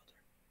about your mother.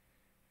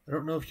 I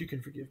don't know if you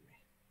can forgive me.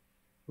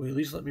 Will you at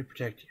least let me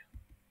protect you?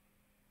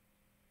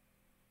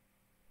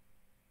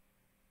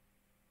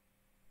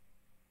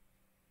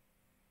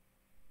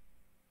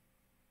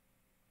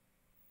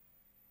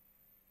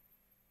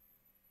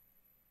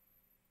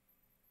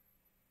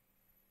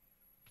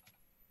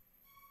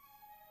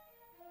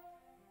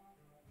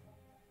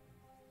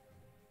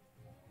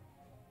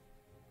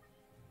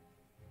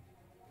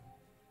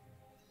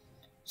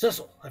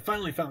 Cecil, I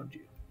finally found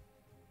you.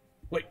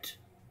 Wait.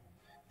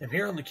 I'm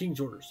here on the king's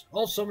orders.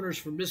 All summoners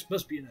from Mist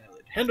must be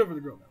annihilated. Hand over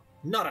the girl now.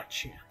 Not a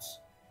chance.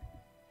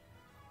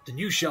 Then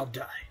you shall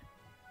die.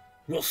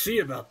 We'll see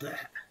about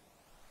that.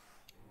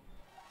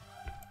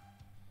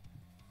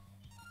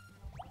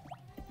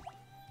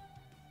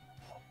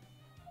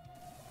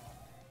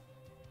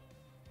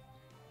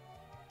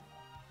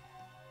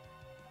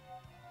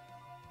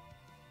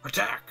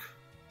 Attack!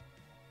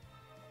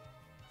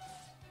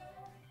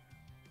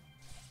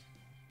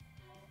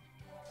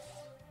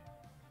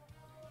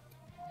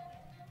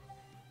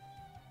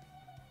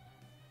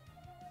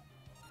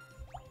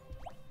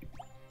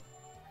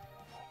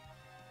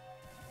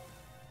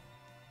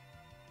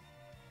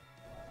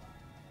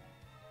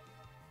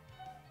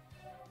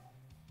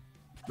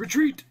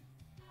 Retreat!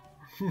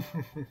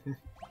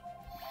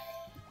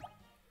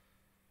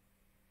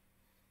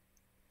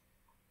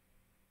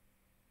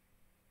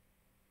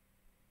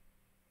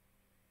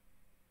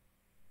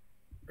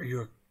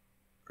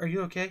 Are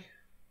you okay?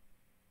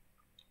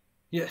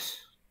 Yes,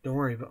 don't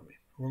worry about me.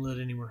 I won't let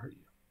anyone hurt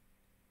you.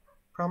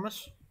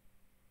 Promise?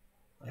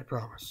 I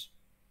promise.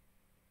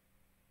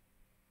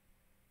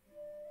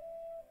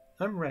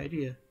 I'm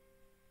Radia.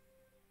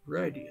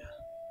 Radia.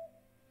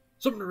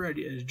 Summoner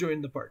Radia has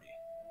joined the party.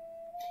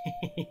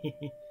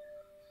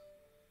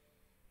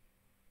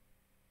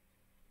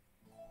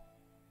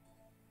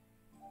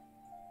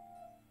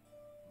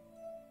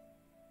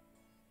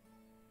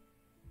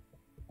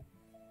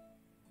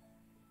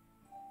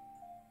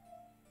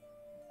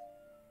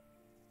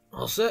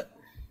 All set.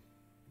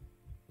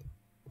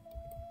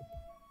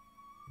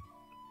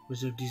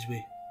 Wizard this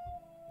way.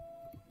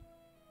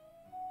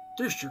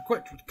 Thirst your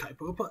quench with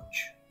Kaipo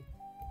Punch.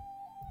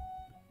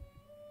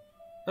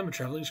 I'm a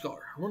traveling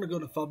scholar. I want to go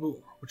to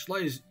Fabul, which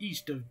lies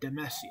east of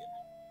Damascene,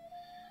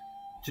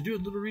 to do a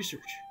little research.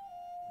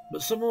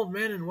 But some old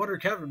man in Water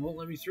Cavern won't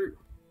let me through.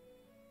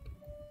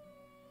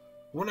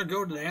 I want to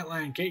go to the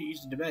Antlion Cave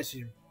east of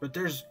Damascene, but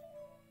there's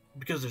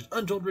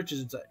untold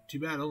riches inside. Too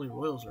bad only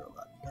royals are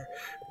allowed in there.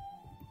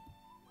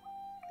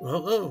 Well,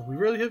 hello. We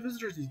rarely have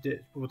visitors these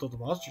days, but with all the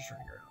monsters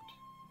running around.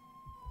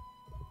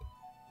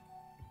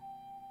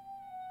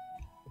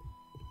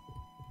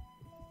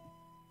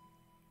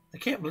 I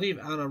can't believe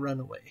Anna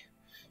ran away.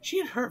 She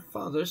and her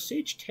father,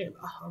 Sage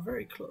Taylor, are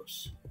very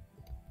close.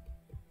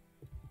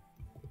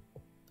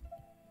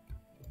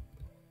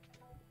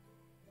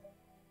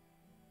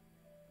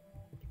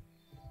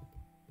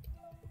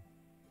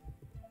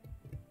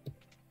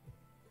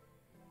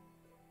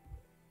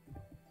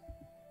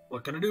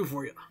 What can I do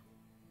for you?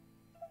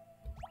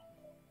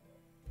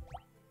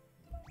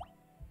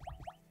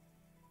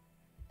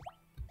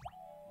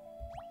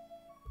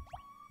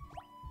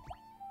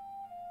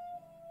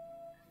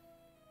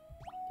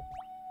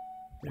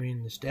 I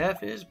mean, the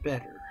staff is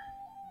better.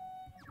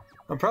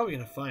 I'm probably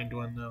going to find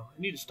one, though. I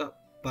need to stop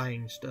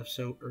buying stuff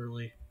so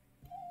early.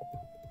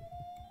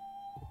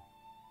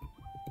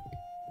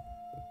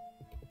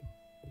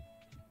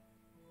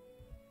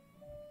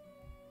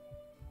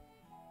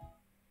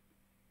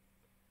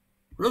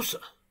 Rosa!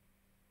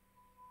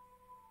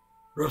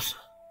 Rosa!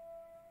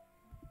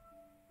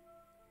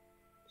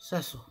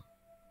 Cecil.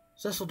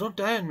 Cecil, don't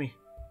die on me.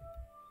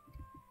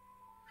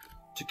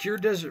 To cure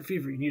desert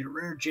fever, you need a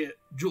rare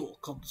jewel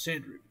called the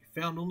Sand Ruby,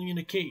 found only in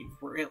a cave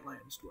where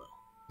antlions dwell.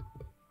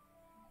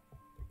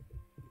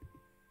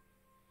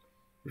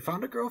 We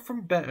found a girl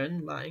from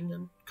Baron lying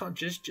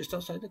unconscious just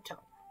outside the town.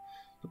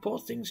 The poor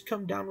thing's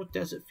come down with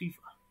desert fever.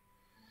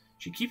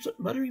 She keeps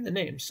muttering the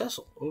name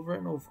Cecil over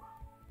and over.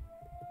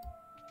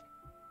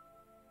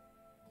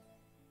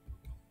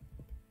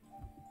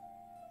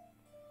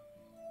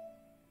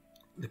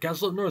 The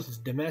castle up north is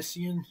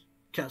Damascene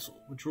Castle,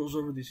 which rolls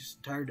over this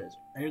entire desert.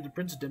 I hear the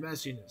Prince of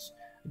Damascene is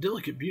a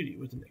delicate beauty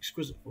with an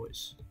exquisite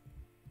voice.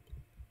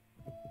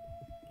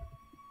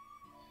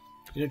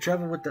 If you're gonna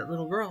travel with that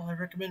little girl, I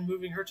recommend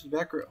moving her to the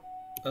back row.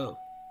 Oh.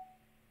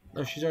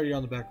 No, she's already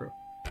on the back row.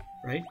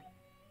 Right?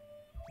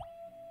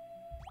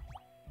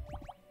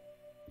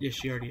 Yes,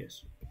 she already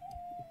is.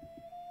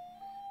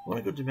 I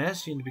want to go to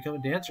Damascene to become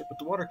a dancer, but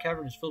the water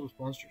cavern is filled with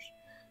monsters.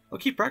 I'll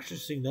keep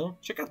practicing, though.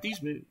 Check out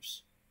these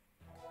moves.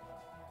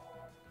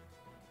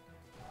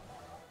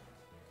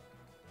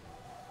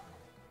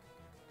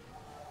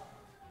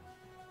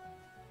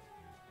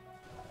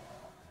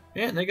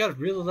 Man, they got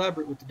real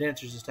elaborate with the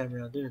dancers this time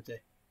around, didn't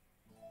they?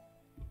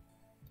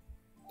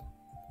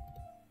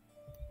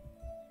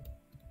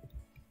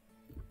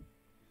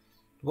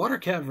 The water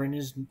cavern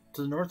is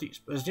to the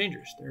northeast, but is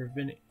dangerous. There have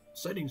been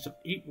sightings of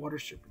 8 water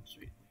serpents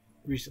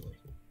recently.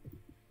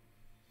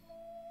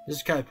 This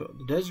is Kaipo,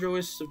 the desert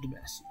oasis of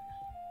Damascene.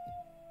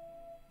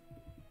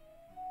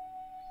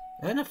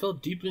 Anna fell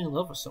deeply in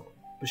love with someone,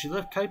 but she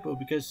left Kaipo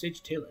because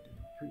Sage Taylor didn't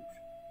approve.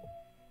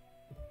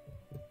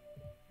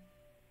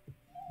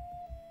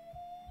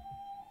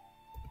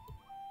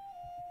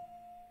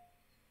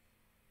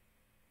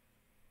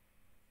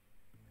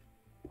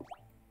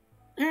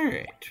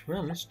 Alright,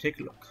 well, let's take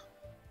a look.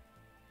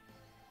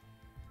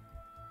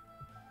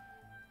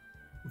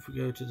 If we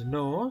go to the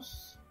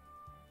north,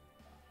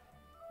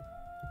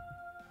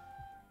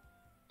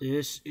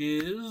 this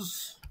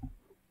is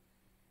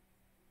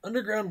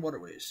Underground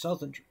Waterways,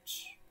 south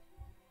entrance.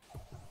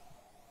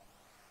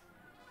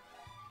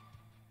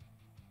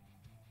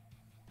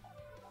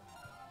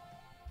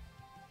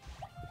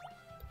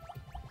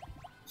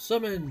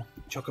 Summon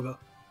Chocobo.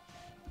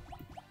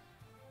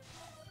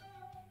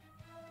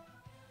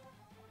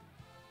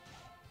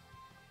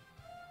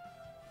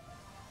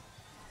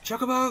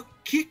 Chocobo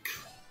kick.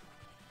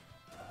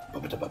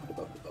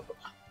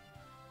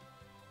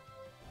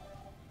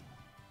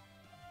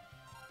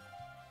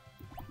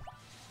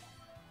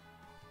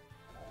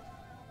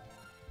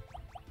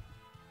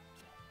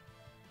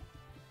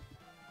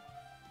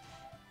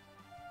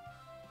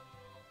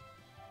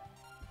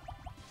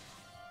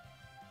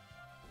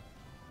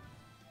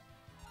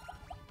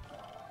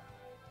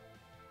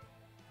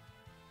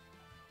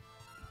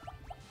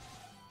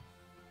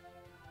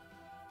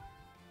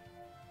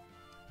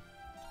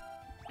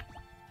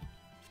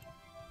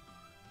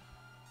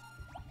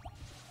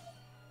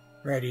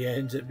 Righty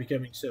ends up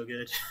becoming so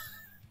good.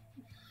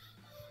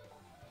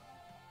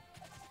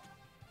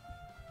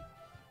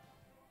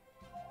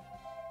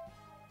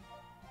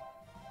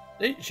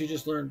 She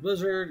just learned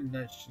Blizzard, and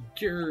that she can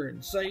Cure,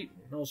 and Sight,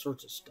 and all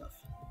sorts of stuff.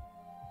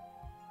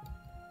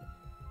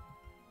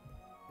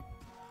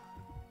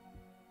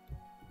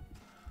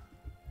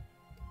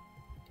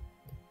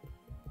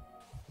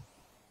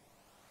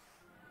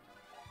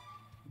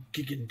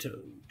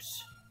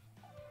 Gigantoads.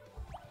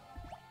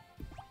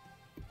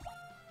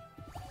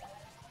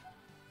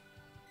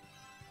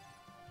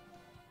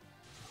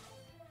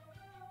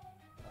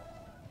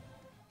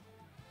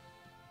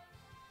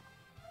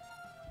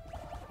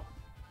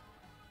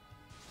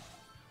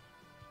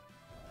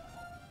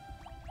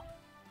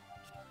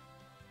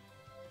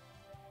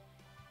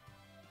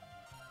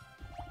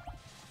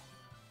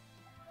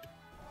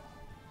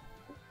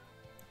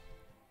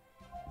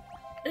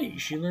 Hey,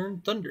 she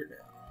learned Thunder now.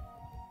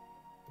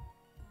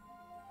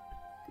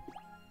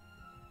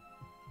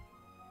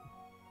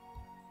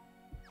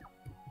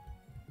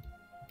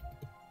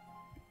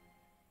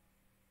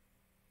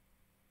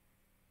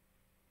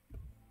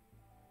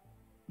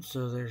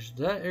 So there's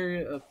that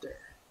area up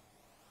there.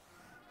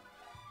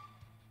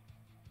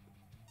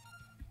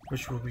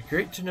 Which will be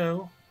great to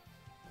know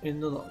in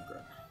the long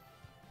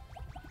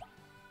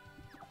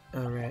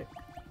run. Alright.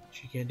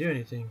 She can't do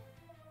anything.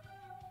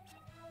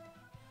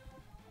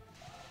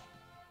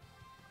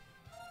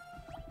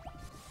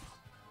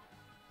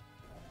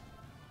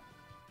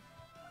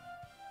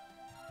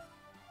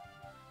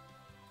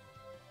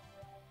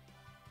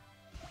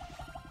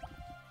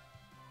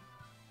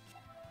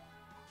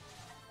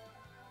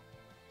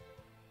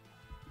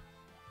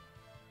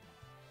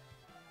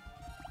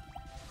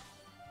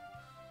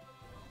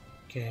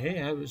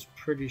 Okay, I was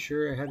pretty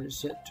sure I had it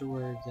set to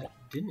where that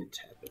didn't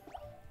happen.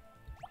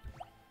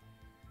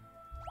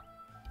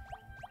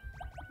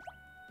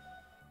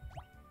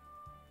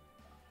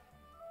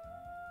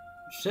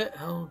 Set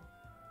how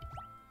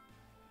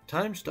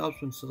time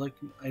stops when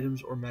selecting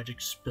items or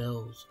magic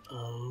spells.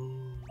 Oh.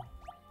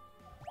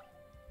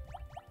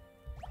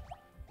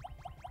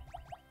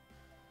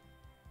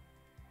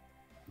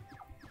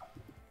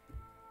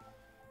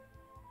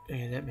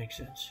 Yeah, that makes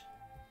sense.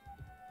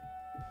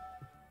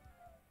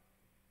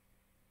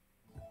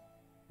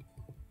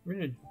 We're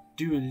going to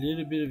do a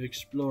little bit of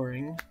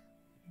exploring.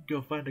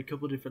 Go find a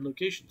couple different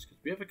locations, because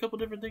we have a couple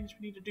different things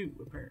we need to do,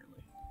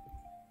 apparently.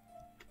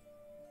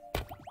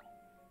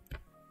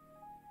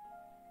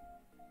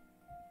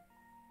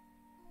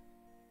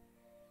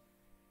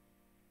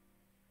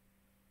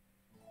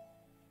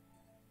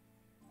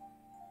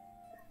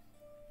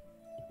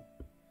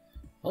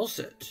 All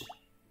set.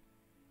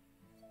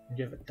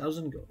 You have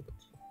 1,000 gold.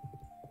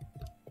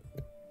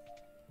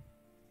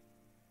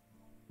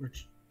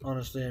 Which,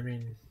 honestly, I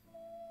mean...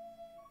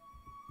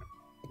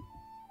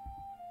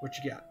 What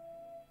you got?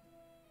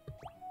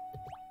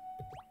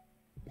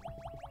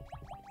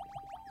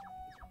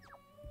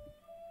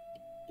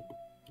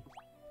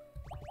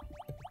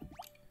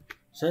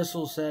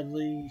 Cecil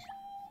sadly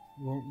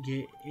won't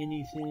get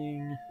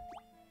anything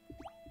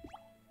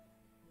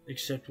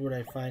except what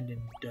I find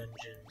in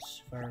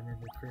dungeons, if I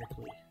remember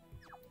correctly.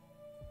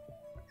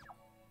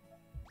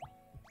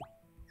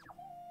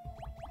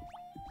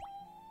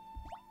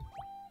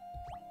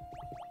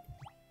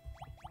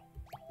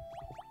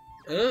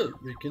 Oh,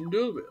 we can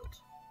dual wield.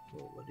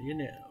 Well, what do you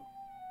know?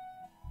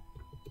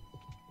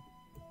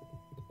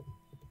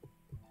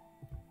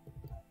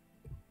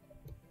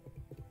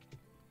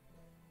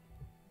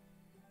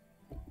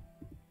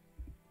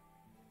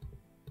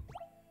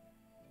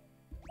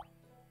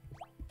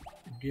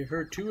 Give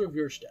her 2 of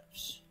your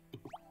steps.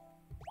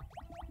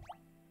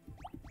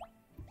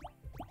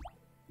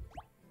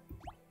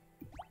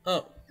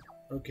 Oh,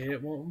 okay,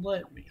 it won't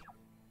let me.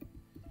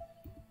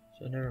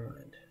 So never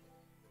mind.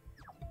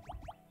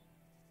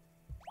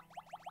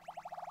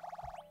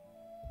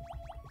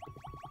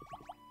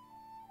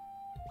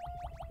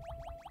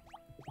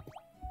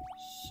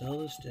 Sell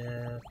the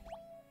staff.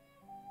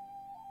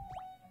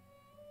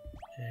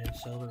 And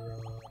sell the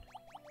rod.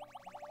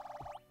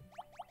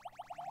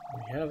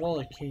 We have all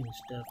the king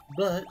stuff,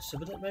 but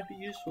some of that might be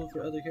useful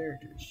for other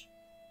characters.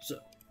 So,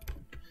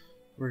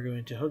 we're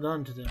going to hold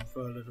on to them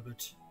for a little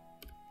bit.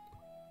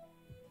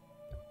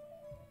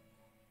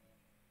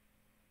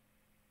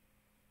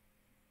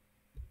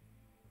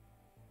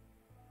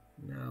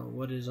 Now,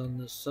 what is on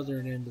the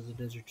southern end of the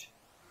desert?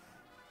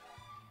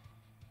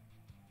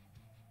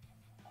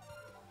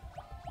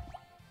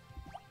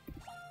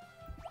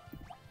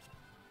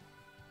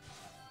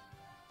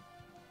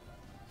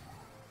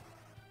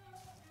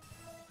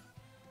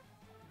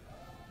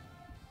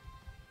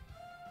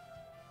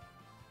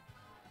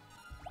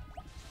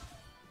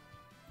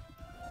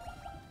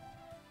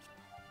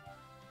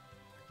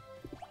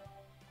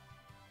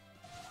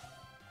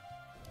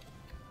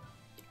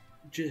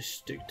 Just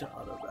stick to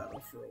auto battle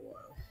for a while.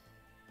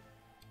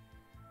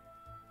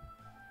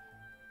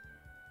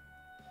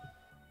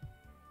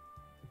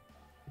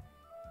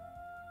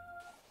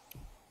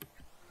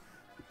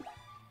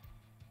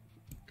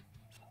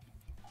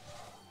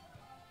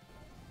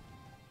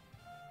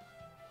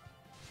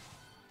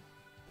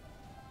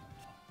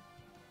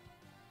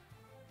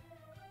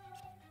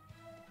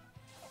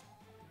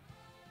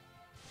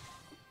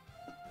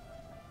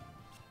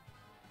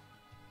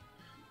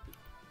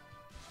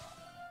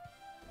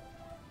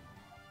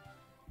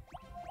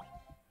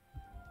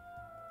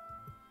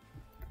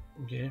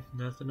 Okay,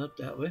 nothing up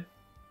that way.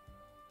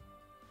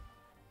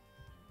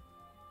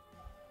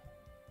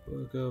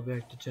 We'll go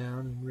back to town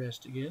and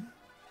rest again.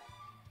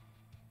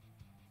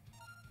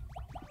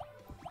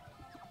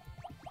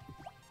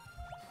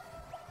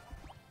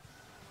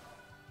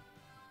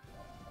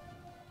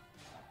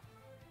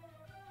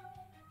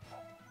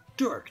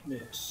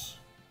 Darkness.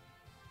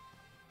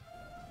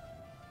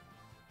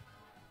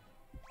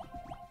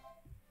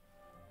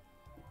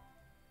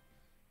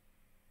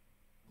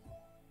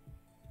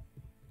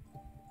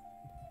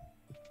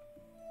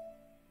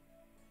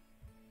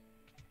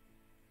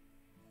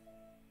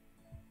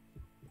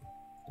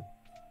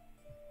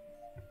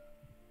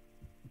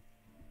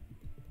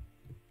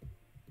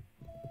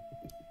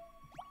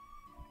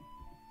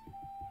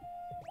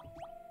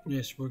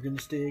 Yes, we're gonna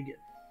stay again.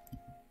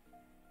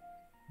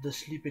 The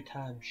sleepy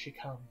time she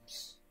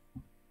comes.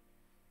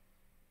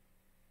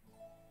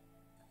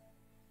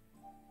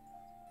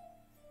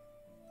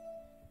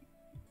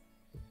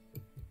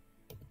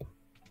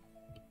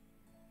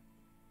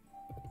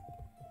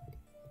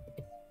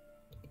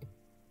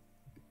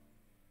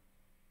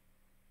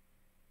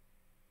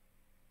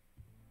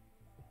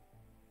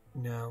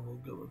 Now we'll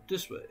go up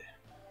this way.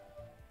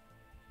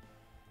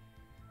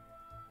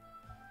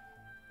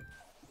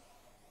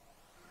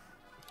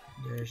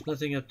 There's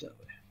nothing up that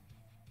way.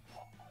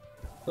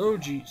 Oh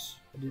geez,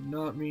 I did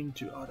not mean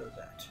to auto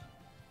that.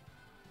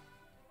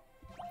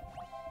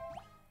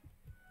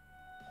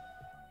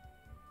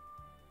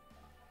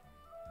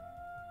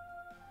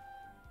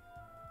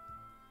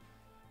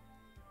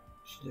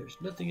 So there's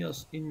nothing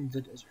else in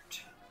the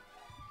desert.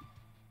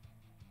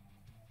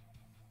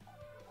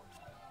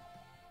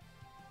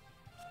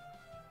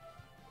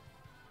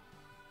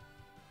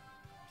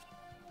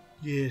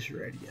 Yes,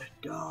 ready.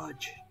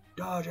 Dodge.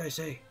 Dodge, I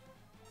say.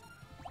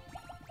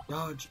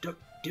 Dodge, duck,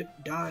 dip,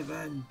 dive,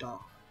 and dodge.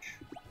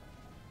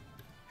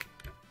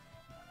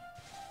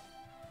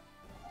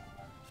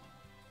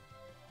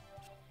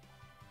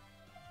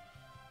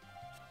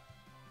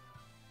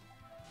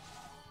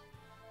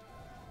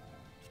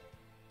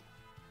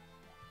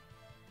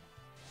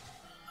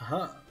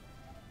 Aha.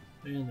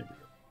 And there we go.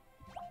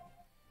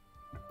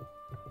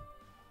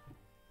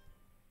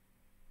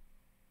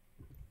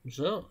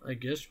 So, I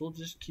guess we'll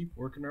just keep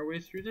working our way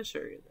through this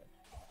area then.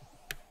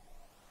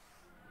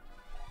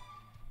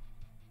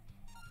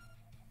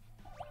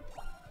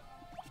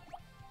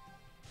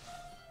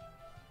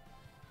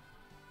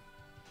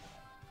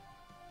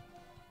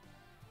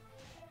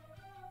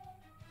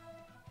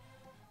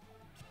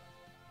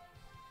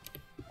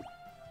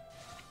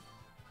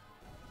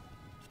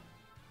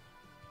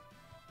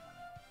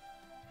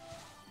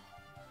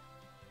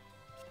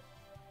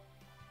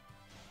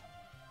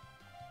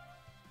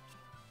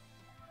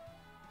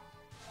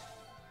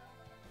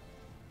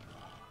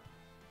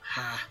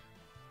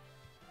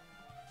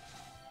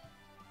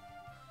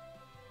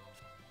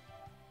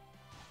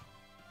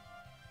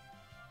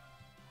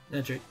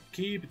 That's right.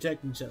 Keep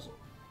attacking Cecil.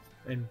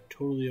 I'm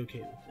totally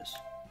okay with this.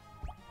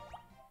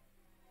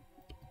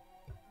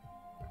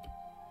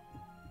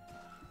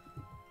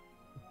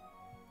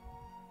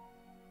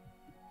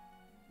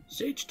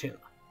 Sage Taylor.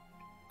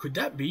 Could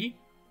that be?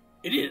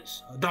 It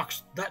is.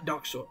 That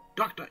Doc Sword.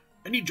 Doctor,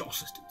 I need your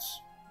assistance.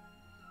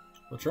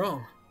 What's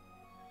wrong?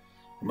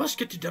 I must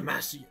get to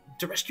Damacian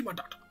to rescue my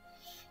daughter.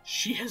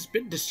 She has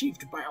been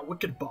deceived by a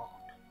wicked bard.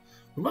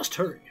 We must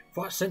hurry,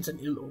 for I sense an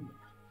ill omen.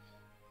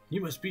 You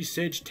must be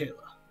Sage Taylor.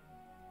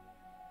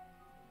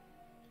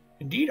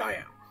 Indeed I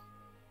am.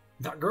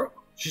 That girl,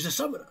 she's a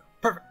summoner.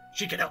 Perfect,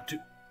 she can help too.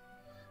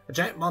 A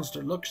giant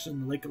monster lurks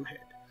in the lake ahead.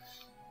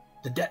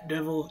 The death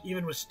devil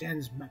even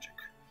withstands magic.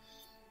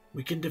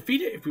 We can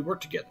defeat it if we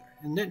work together,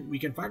 and then we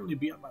can finally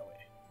be on my way.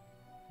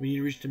 We need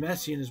to reach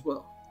Damacian as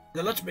well.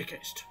 Then let's make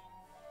haste.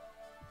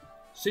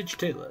 Sage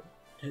Taylor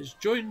has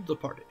joined the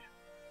party.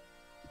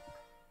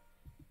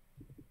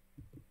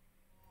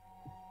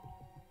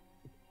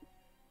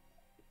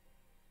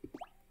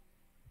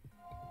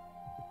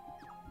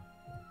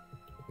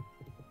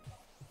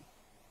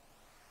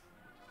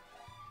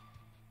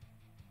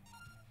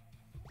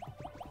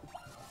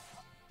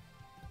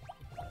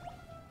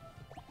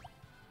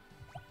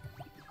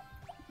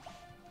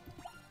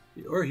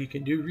 Or he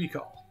can do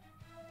recall.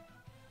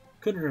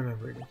 Couldn't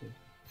remember anything.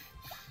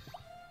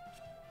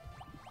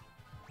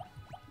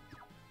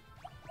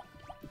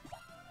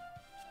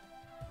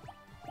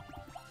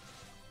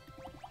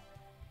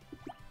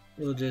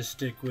 We'll just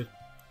stick with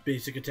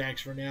basic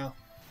attacks for now.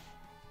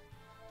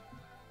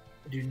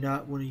 I do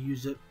not want to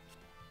use up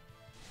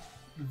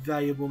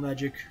valuable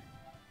magic.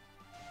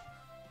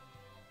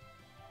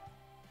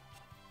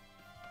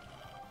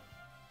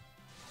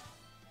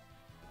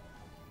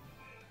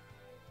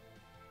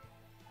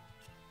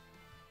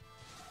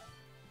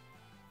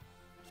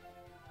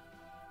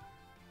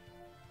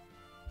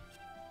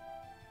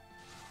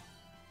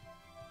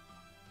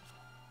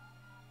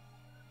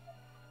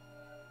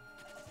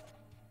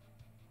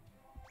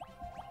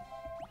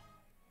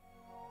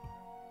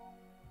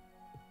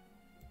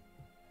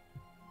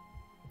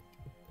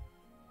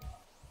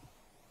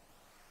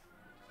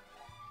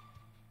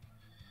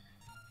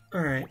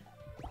 Alright.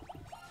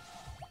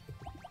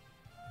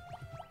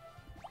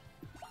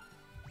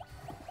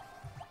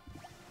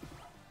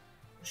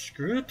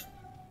 Screw it.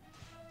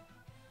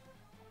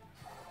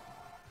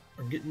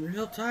 I'm getting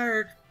real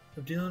tired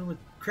of dealing with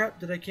crap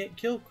that I can't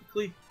kill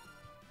quickly.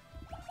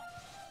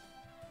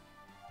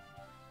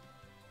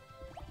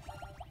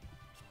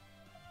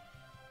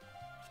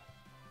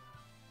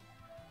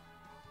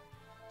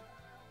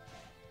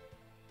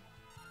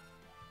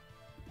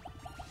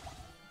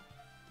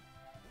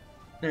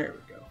 There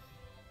we go.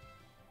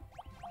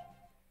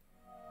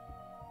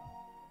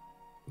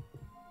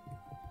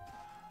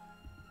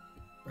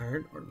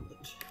 Iron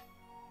ornament.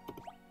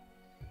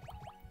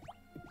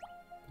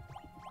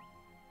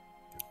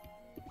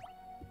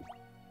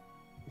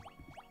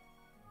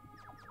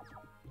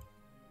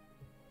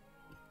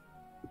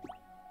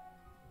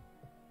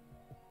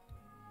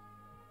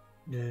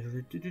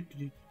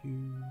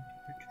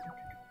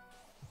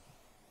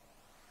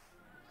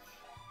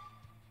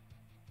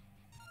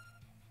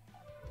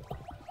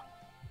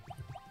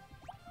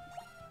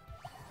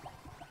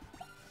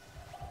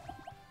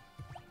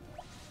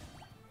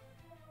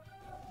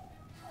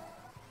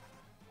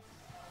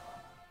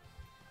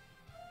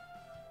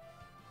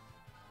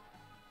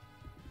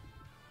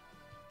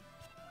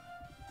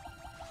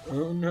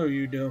 Oh no,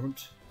 you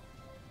don't.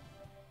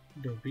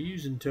 Don't be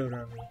using Toad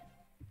on me.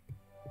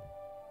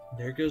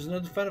 There goes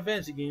another Final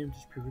Fantasy game,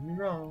 just proving me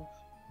wrong.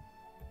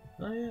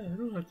 Oh yeah, I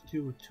don't have to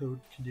deal with Toad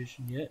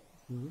condition yet.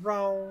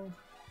 Wrong.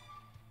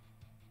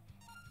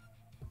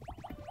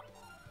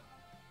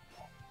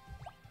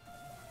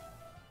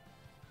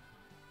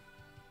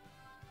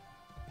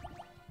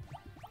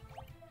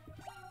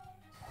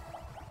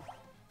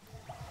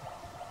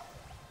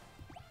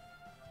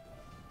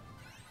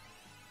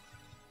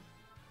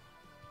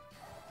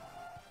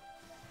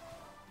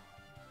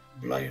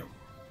 Blam.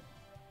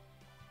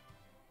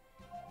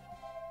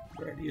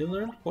 Ready to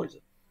learn poison.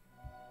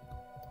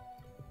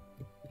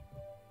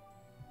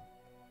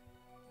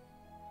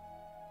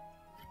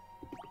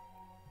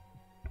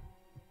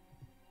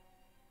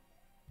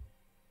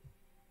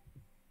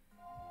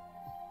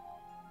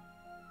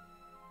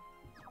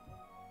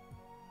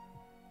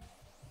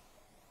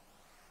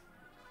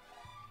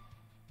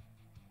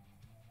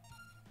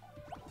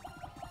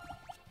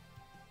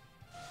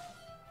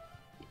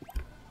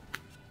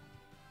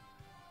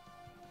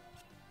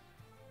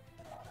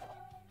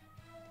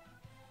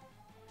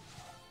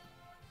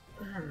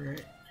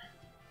 Alright.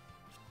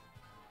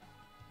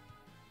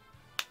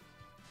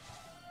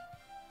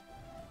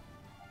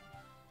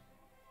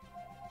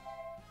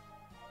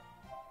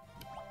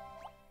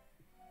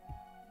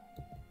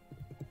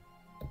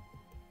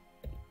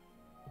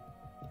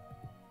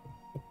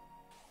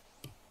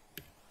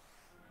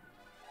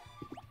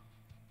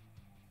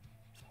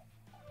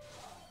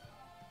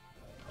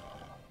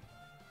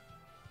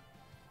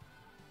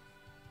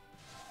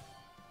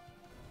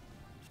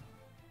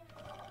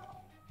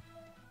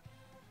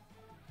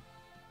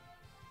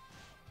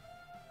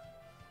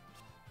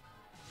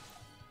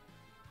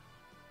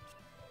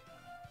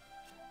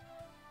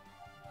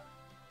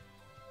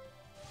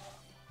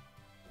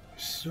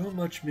 So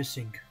much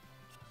missing.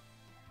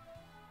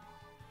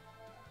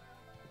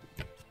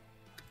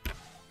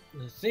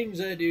 The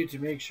things I do to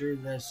make sure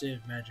that I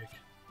save magic.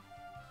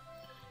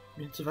 I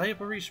mean, it's a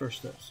valuable resource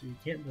though, so you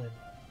can't blame it.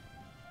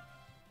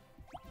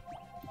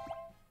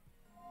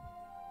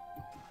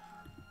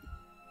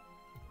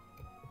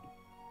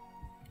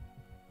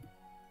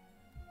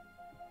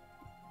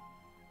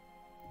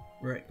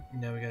 Right,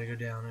 now we gotta go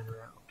down and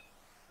around.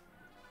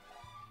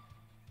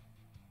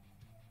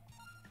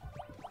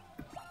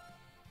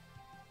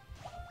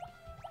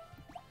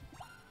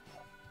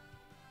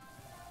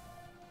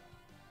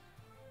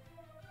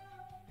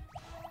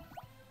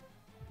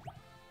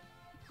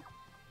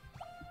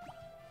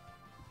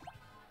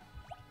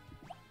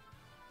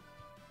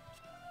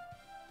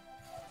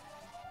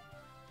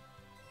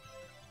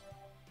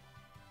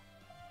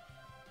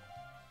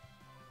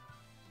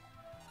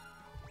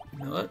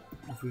 You know what?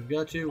 If we've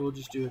got to, we'll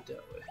just do it that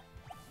way.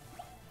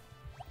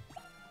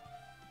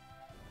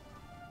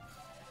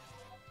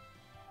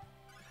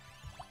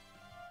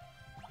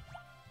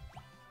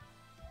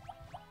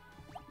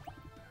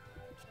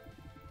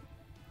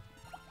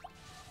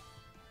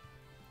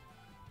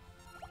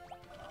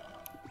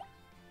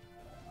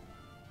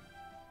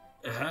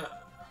 Aha!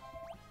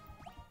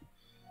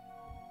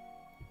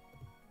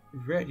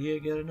 Right here,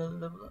 got another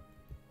level up.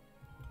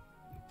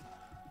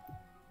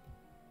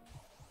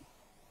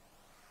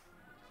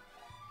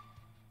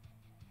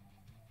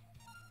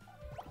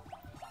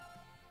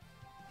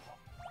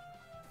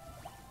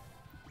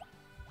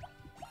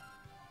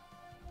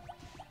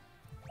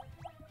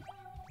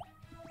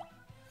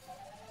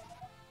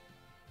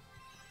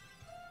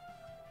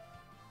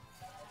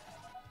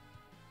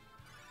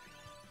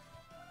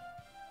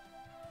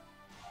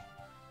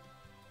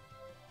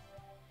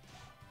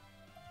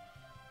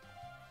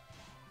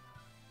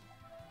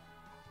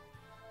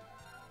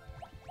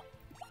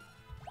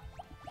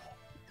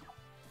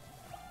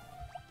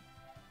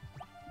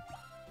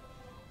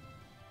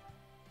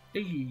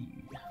 Hey.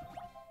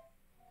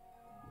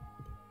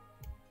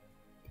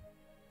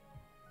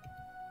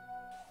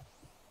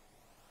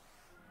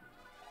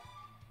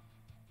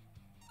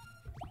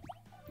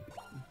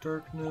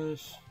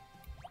 Darkness.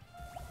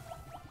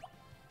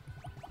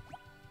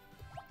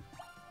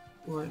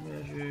 Light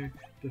magic.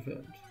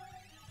 Defend.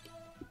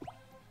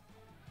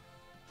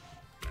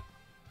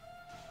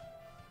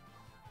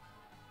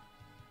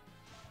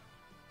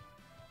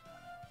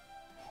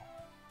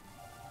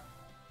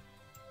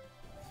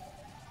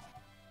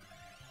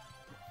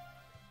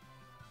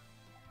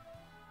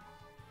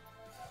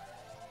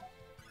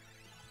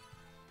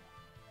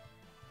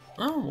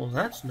 Oh, well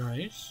that's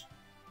nice.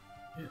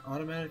 It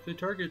automatically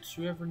targets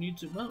whoever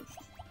needs it most.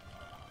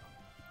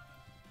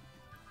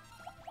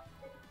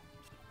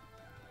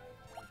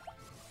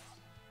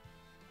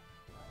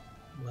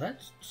 Well,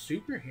 that's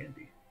super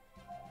handy.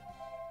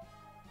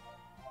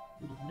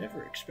 Would have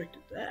never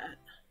expected that.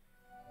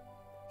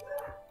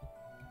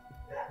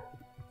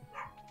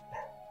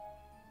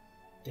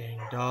 Dang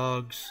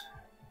dogs.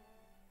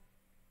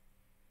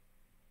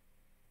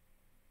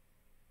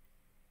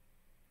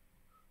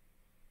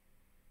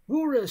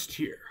 We'll rest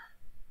here.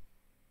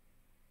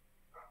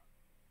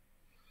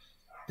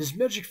 This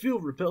magic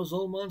field repels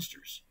all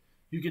monsters.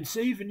 You can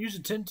save and use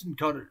a tent and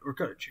cottage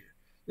here.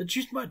 Then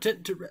choose my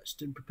tent to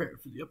rest and prepare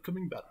for the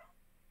upcoming battle.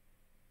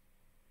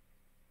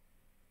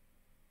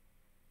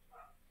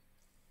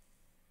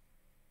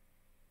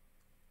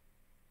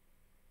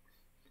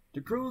 The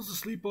girl is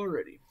asleep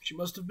already. She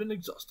must have been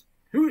exhausted.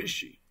 Who is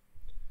she?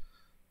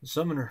 The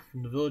summoner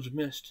from the village of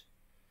Mist.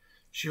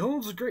 She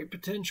holds a great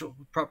potential.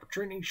 With proper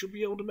training, she'll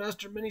be able to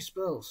master many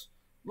spells.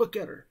 Look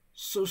at her.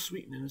 So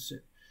sweet and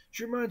innocent.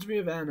 She reminds me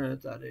of Anna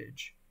at that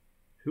age.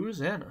 Who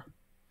is Anna?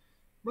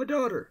 My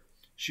daughter.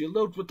 She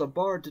eloped with the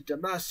bard to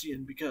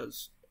Damacian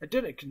because I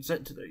didn't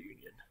consent to their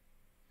union.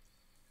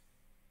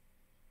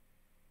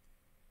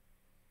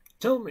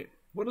 Tell me,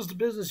 what is the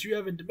business you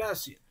have in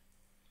Damacian?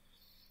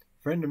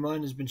 A friend of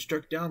mine has been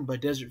struck down by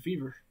desert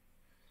fever.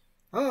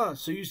 Ah,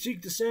 so you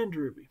seek the sand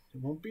ruby.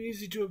 It won't be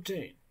easy to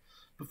obtain.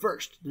 But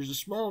first, there's a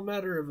small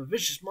matter of a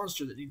vicious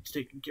monster that needs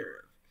taken care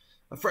of.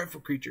 A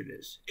frightful creature it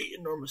is, 8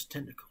 enormous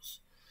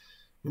tentacles.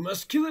 We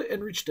must kill it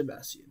and reach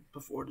Damacian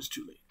before it is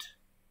too late.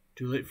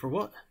 Too late for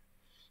what?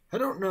 I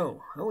don't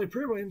know. I only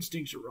pray my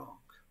instincts are wrong.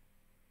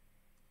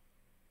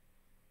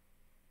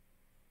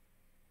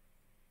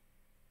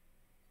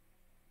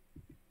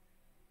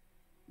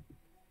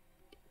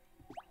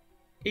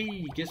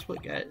 Hey, guess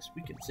what, guys?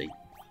 We can save.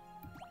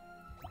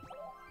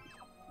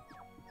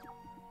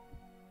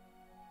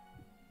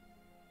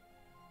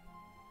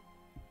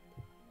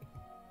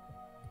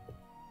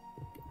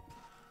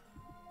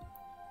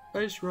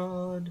 Ice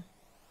rod.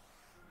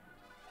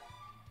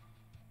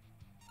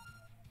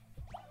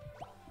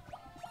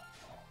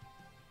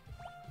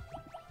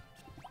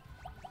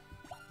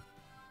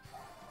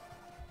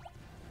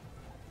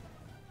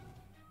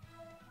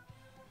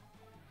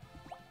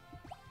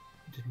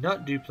 Did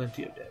not do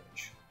plenty of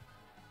damage.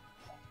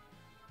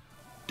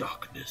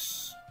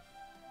 Darkness.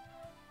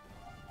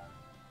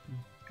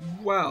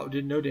 Wow,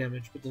 did no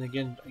damage, but then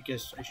again, I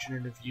guess I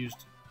shouldn't have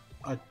used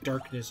a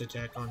darkness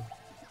attack on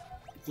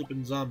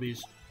flippin'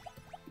 zombies.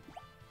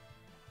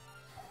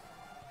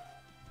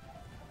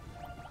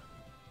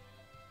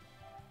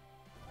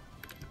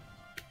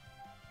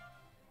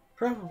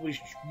 Probably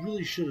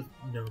really should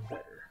have known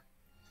better.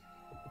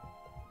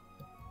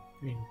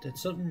 I mean,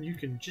 that's something you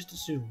can just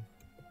assume.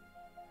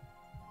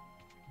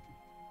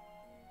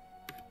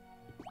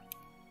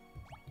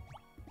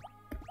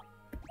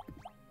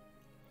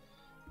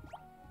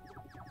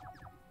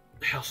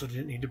 I also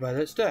didn't need to buy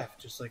that staff,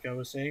 just like I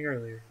was saying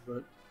earlier,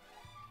 but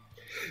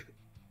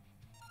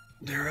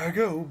there I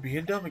go,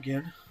 being dumb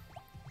again.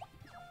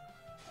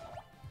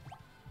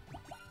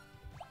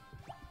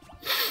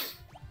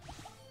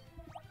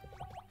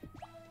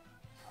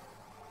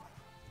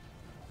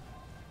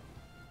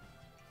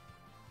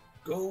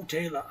 Go,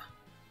 Taylor.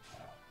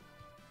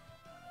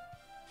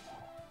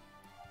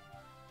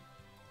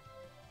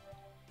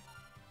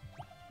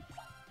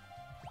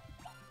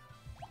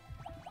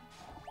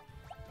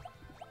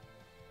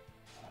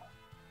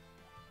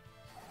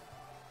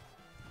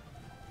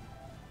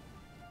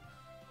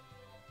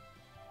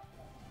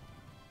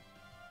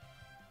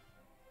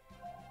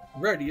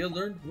 Ready, I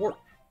learned warp.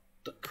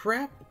 The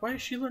crap? Why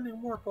is she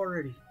learning warp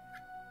already?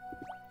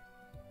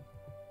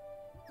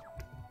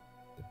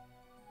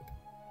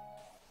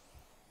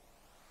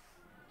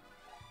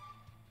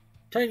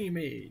 Tiny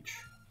mage.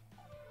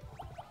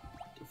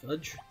 The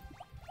fudge.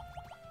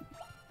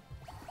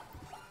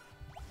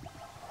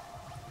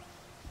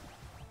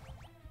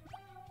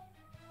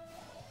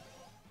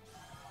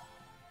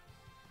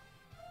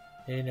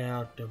 Hey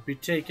now, don't be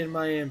taking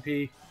my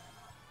MP.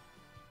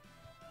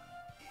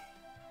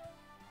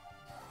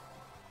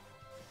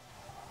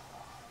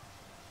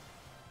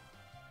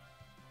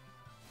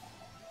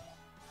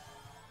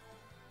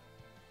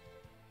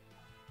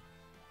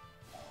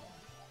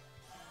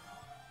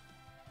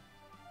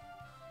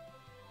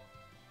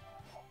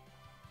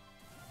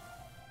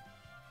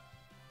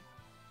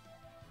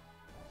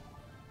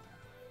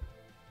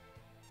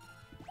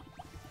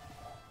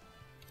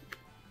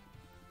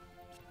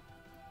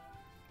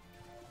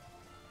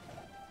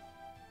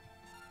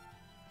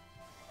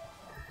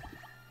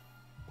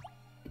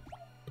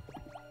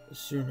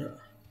 Sooner.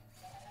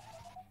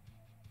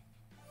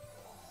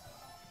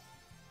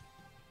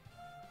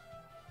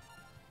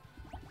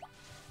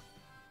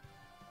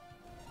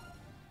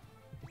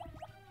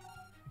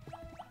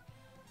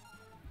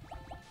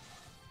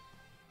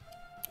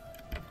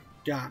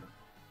 Got him.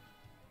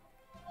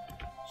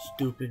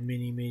 Stupid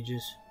mini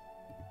mages.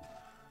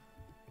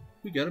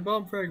 We got a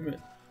bomb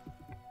fragment.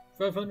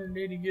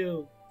 580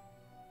 gil.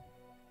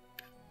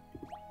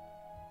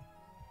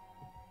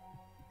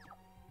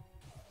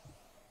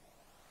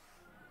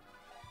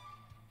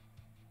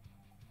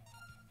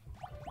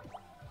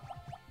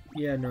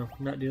 Yeah, no,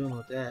 I'm not dealing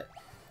with that.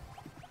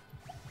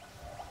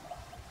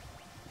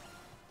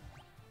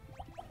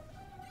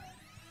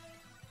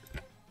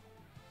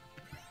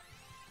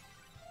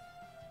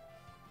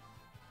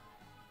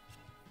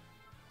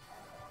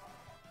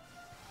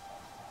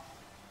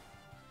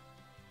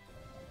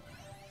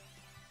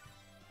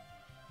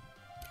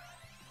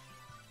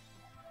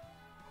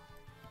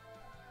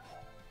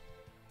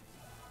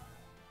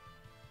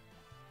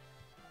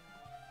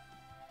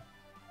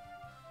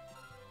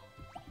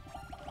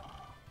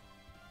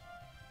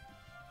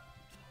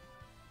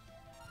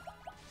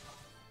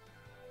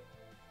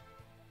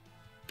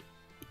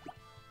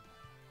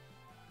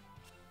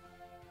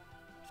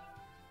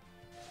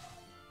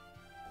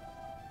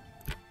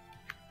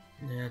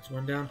 Yeah, it's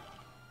one down.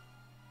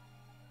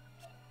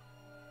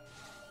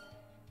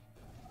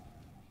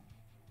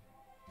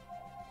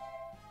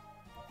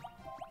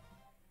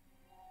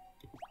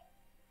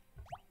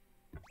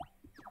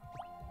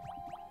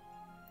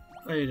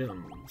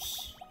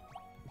 Items.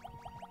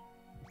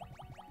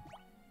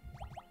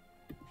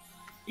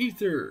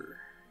 Ether.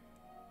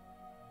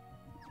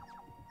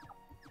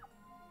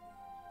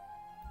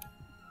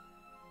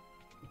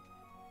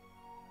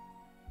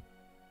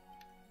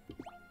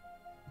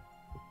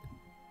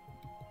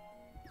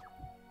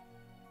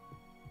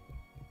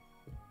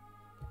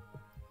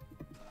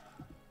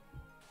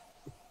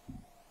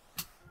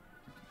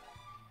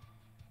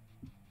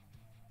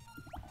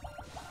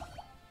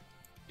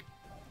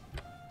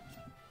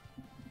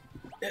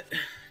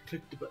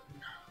 Click the button.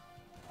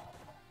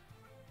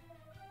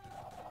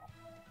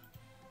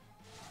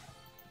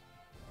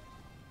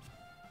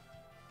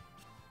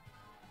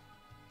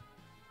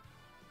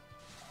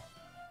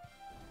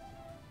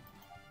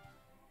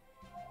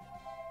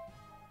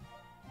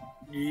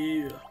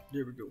 Yeah,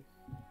 there we go.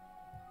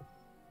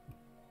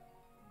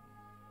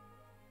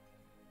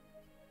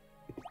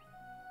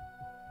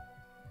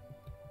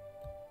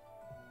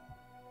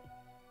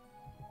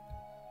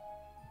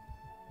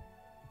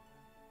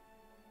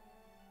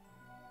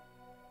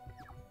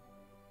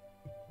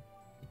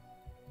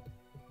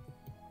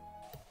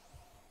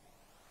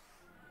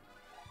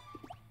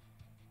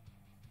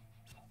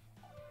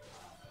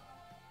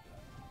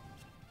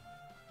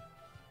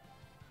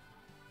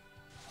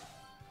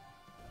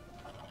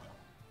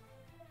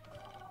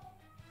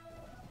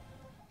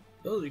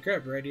 Holy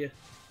crap, right here.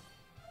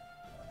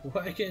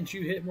 Why can't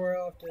you hit more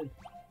often?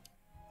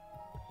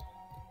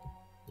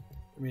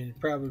 I mean,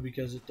 probably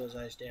because it does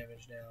ice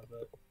damage now,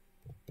 but...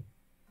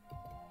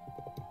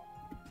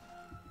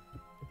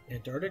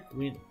 Antarctic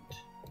wind.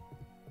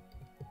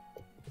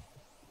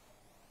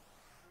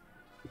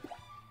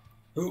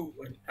 Ooh,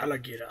 an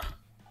alligator.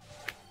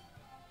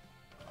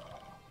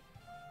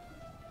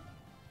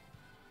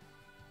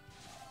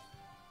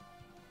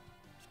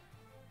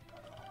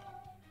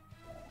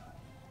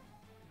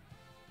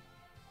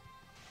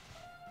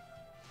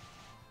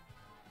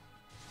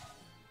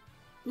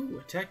 Ooh,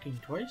 attacking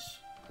twice?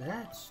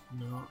 That's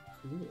not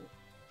cool.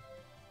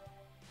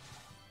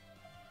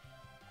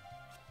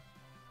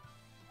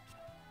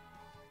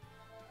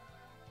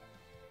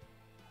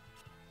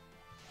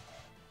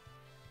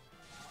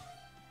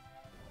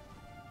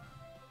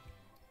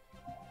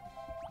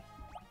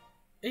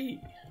 Hey!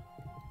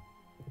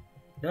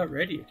 Not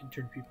ready, I can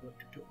turn people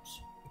into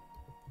toads.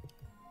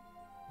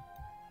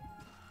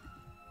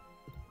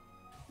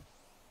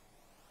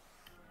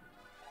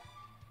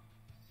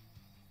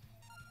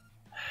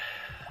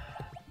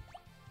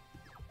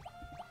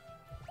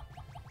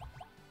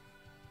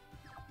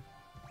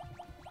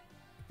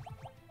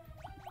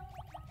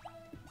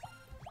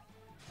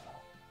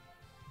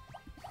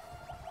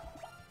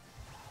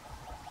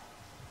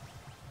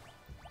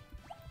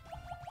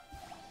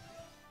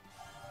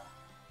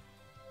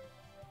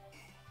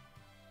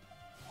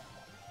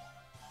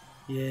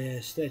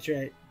 Yes, that's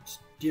right.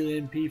 Steal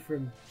MP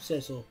from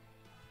Cecil.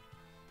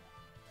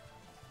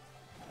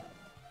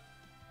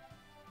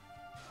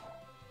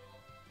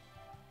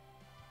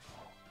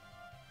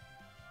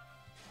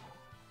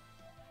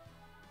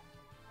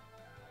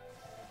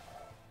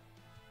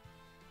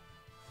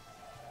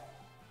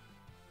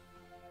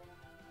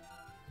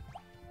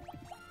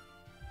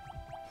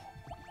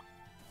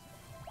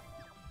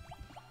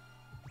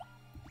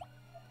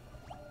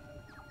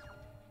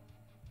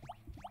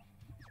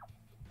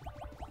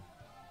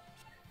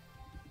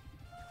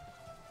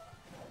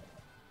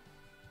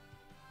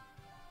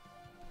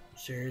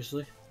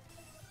 Seriously?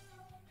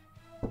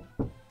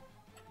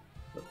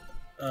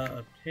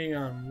 Hang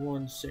on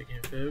 1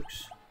 second,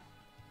 folks.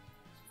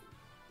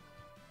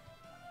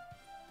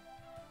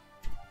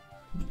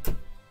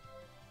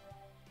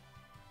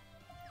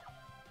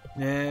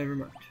 Never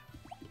mind.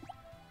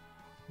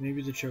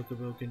 Maybe the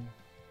Chocobo can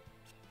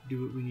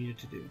do what we need it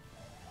to do.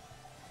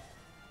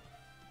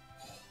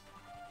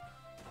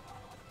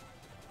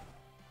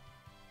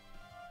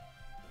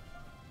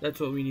 That's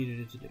what we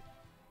needed it to do.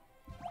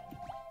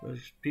 But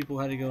people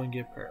had to go and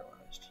get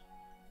paralyzed.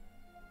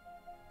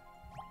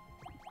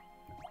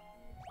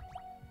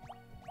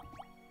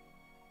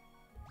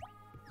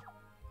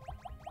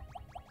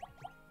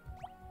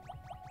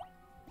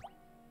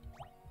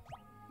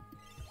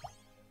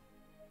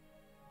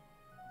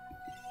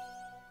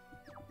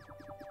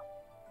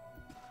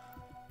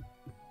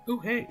 Oh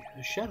hey,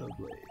 a Shadow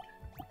Blade.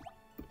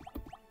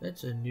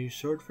 That's a new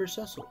sword for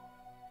Cecil.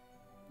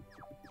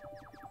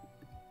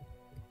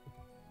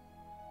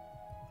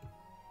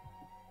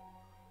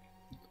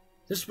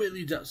 This way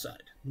leads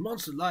outside. The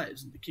monster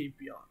lies in the cave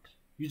beyond.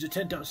 Use a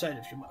tent outside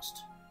if you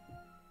must.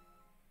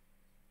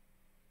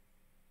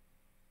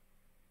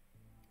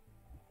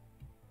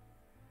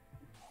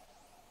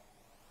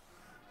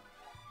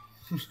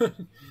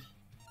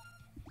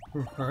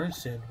 Hi,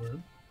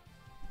 Sandworm.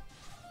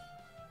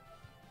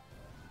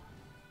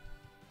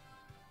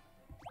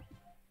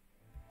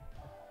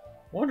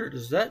 Wonder,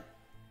 does that...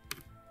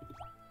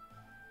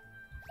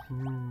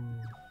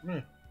 I'm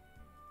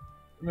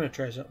gonna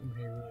try something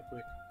here really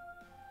quick.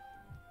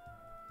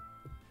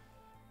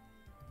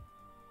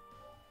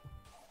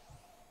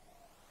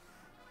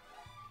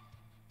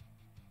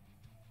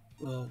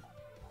 Well,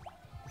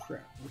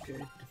 crap.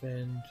 Okay,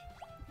 defend,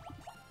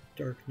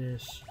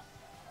 darkness.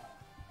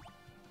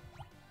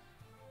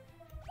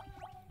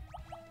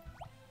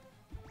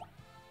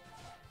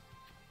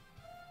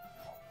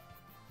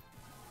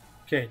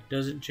 Okay,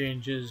 doesn't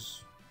change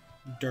his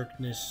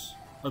darkness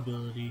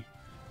ability.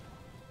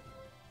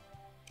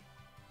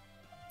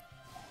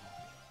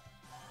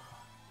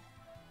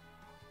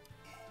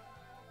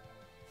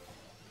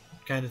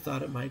 Kind of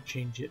thought it might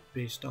change it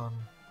based on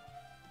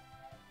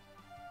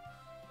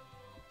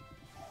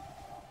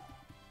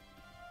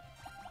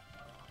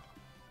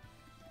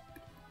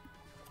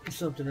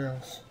something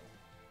else.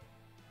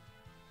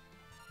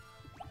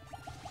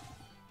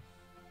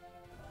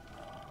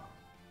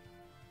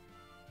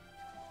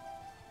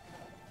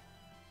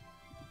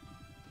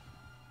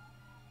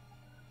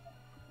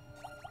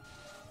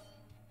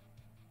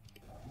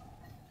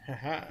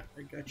 Haha,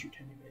 I got you,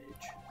 Tiny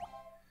Mage.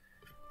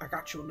 I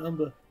got your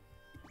number.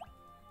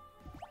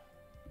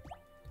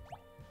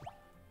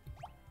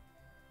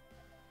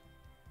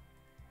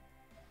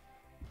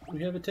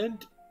 We have a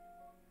tent.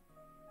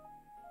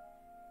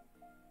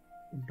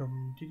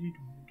 Dum diddy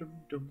dum dum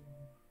dum.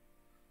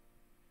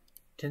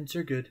 Tents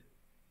are good.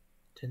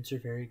 Tents are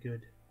very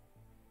good.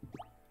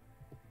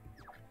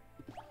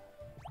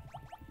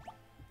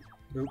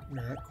 Nope,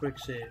 not quick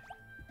save.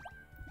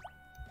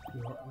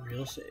 You want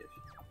real save.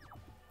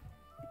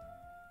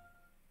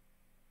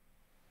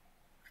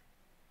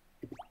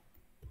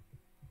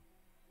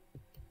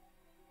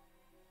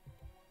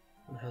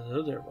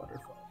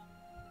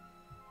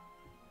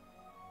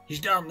 He's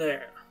down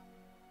there.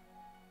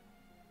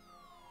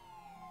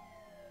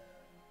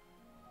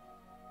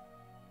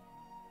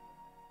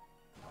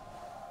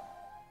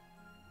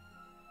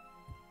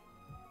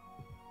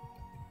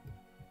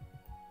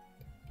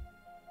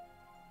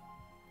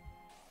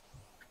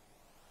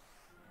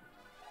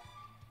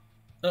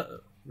 Uh-oh,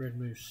 red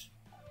moose.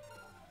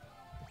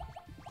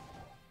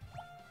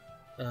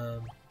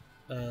 Um,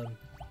 um.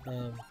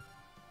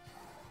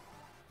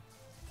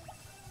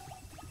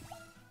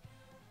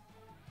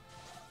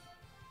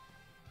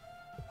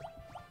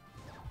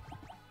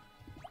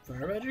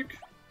 Fire magic?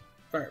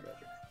 Fire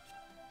magic.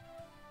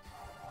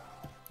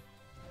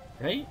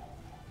 Right?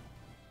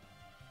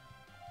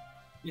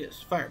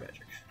 Yes, fire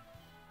magic.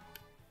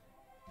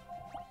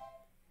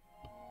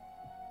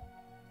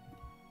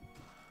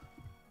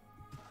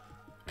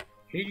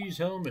 Hades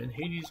helm and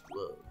Hades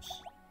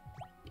gloves.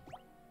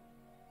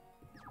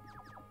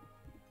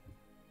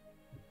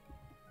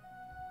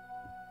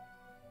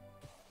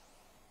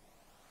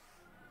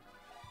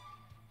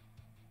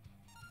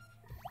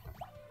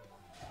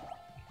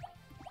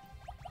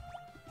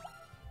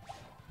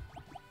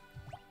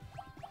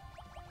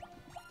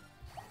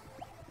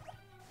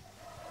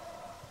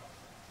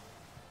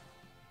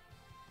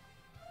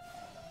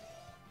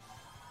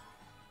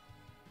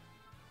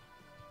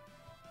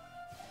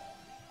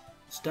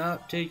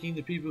 Stop taking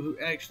the people who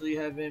actually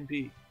have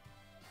MP.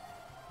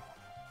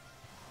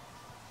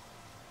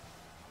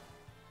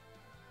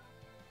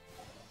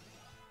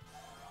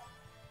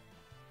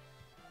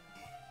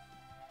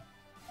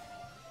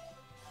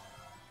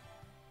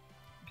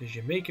 Because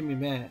you're making me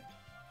mad.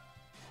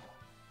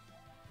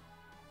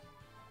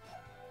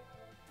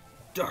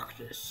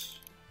 Darkness.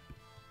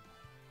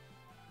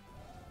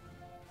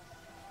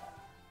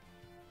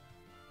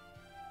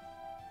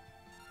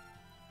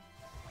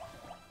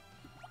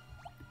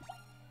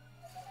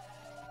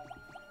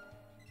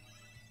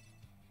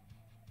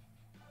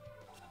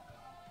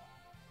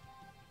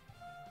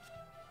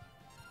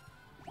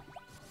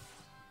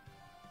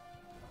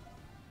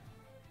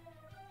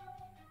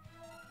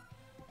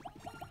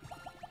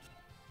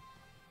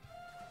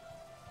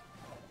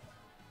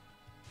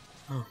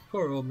 Oh,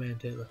 poor old man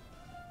Taylor.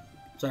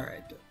 It's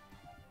alright though.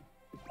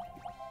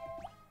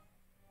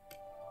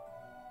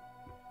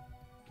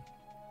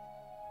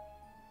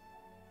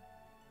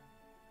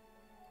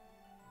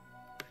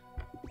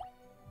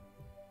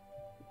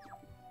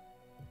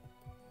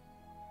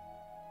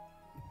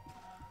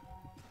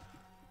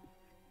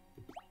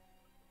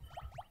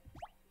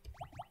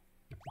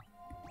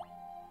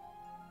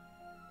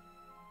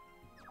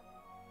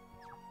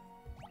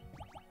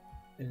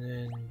 And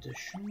then the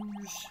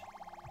shoes.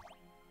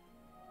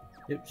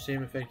 Yep,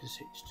 same effect as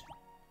haste.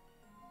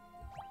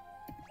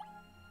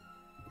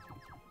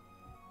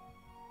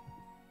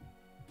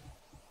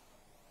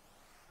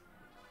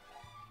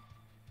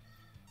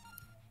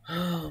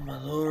 Oh my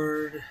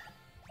lord.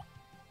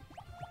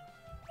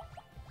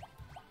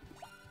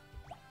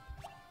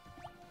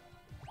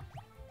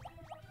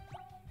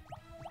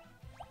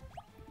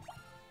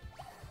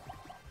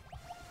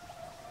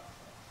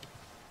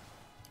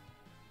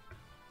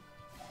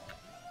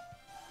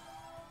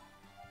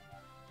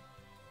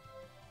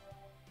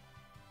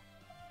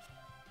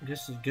 I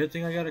guess it's a good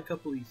thing I got a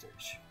couple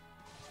ethers.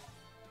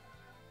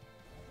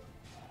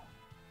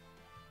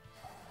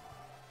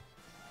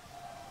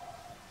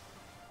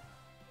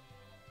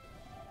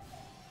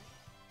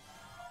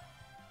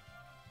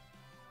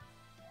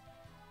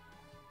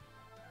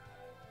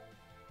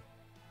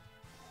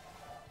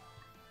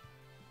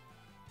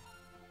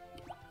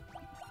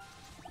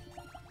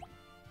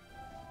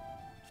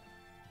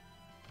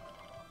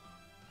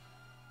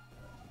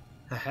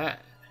 Haha.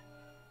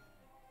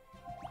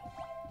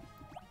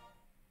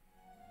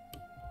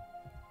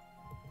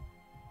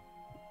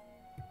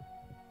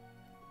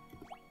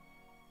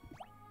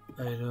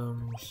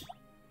 Items.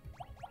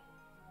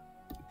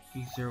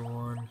 Ether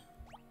 1.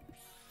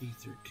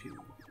 Ether 2.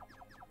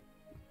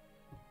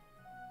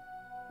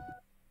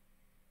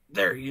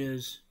 There he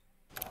is.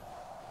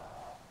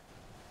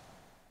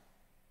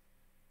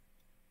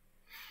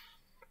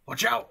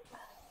 Watch out!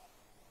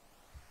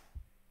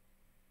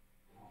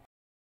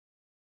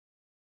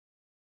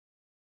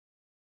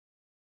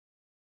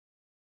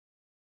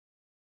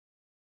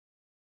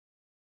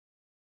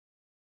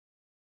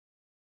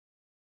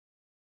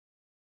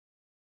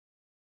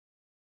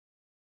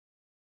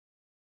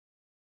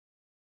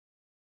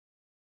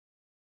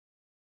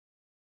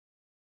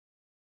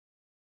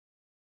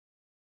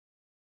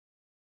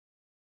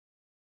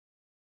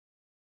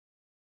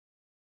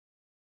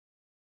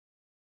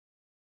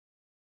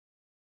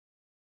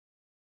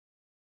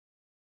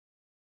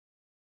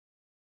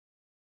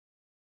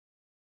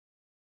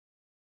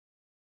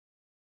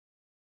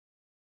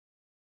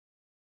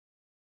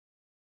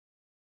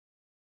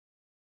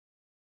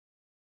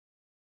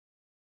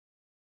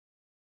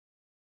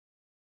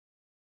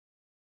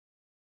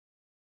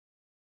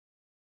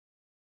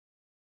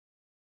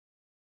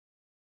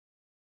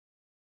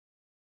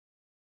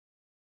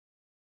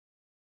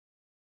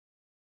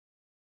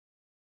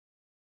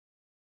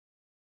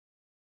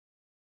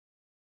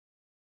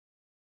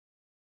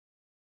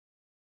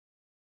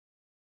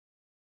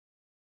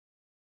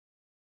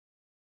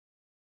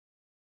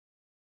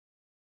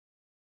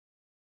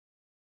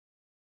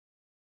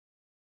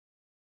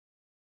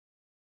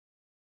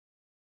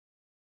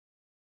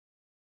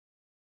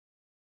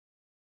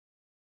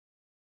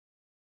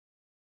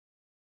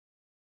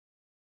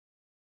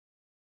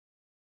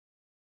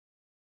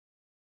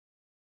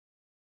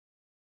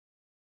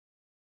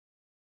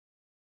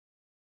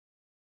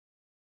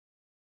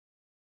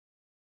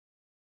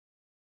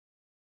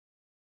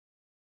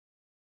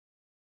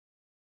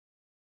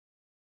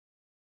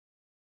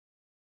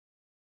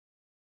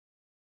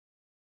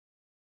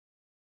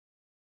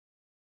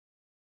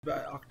 by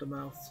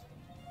Octomouth.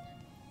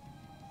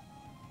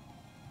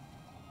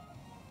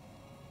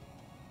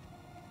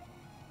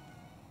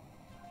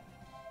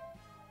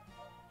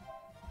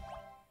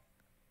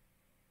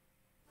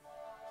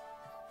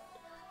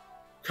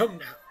 Come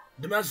now,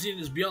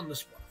 Demacian is beyond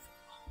this waterfall.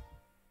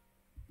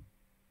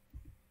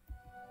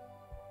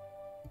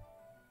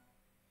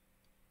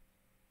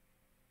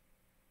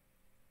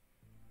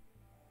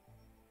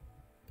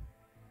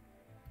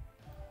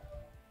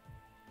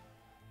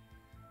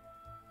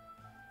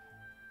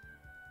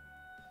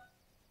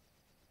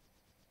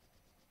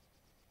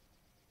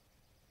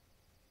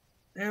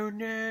 Oh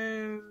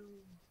no!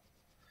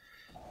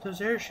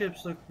 Those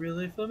airships look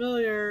really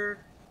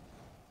familiar.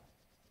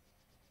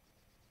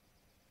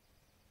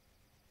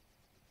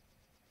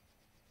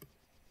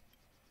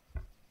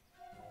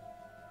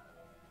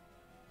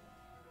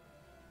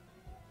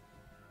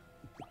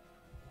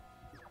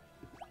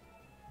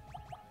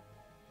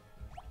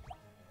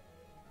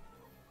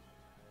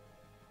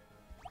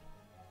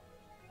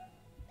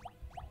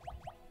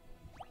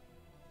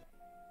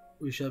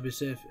 We shall be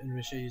safe, and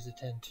we shall use the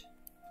tent.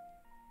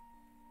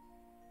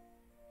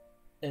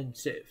 And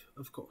save,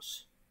 of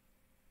course.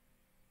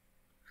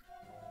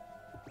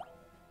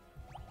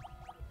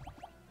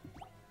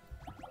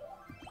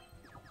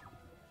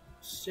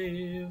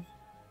 Save.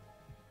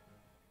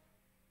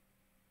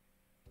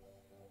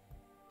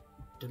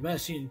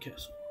 Demacian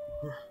Castle.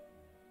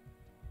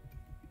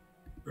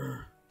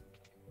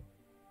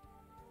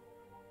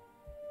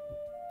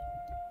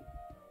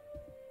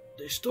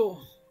 They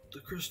stole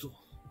the crystal.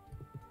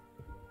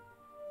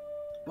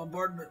 The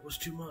bombardment was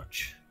too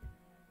much.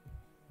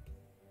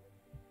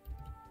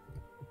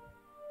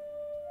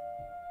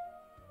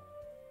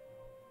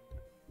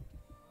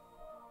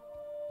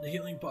 The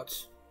healing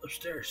pot's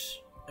upstairs.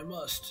 I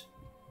must.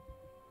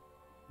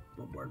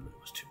 Bombardment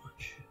was too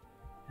much.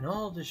 And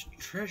all this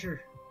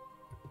treasure.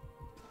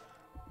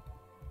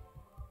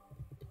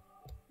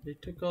 They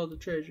took all the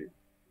treasure.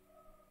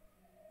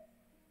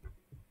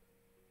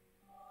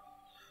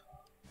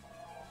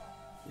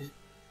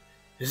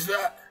 Is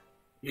that?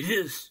 It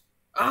is.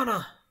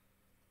 Anna!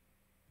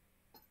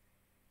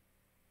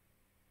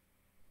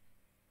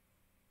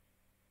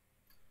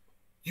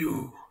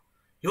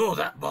 You're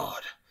that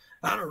bard.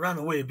 Anna ran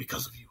away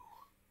because of you.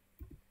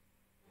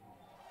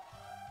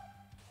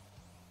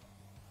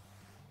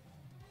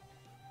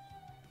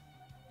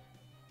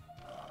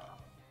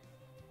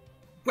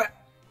 What?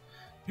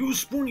 You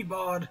spoony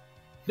bard.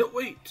 No,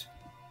 wait.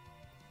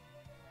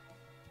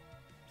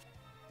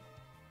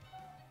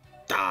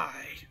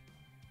 Die.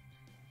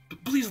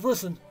 But please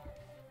listen.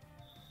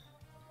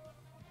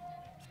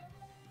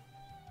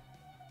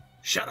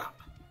 Shut up.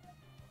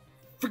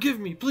 Forgive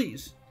me,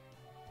 please.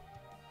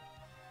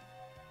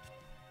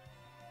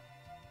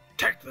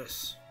 Take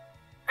this.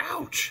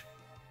 Ouch.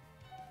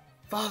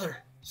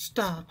 Father,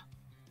 stop.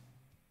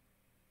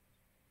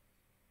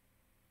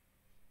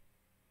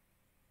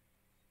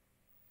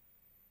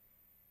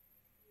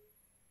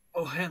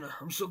 Oh, Hannah,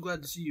 I'm so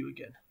glad to see you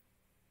again.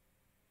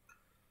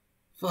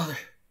 Father,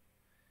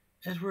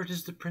 Edward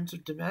is the Prince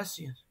of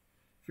Demacian.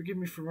 Forgive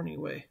me for running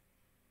away.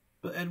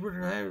 But Edward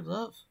and I are in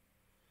love.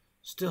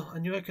 Still, I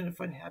knew I couldn't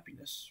find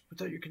happiness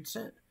without your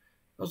consent.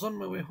 I was on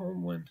my way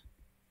home when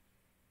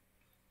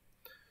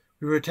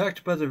we were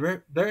attacked by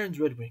the Baron's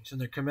Red Wings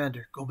and their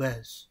commander,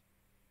 Gobez.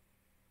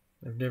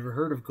 I've never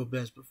heard of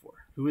Gobez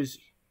before. Who is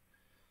he?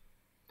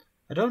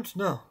 I don't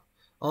know.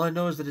 All I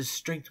know is that his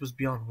strength was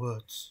beyond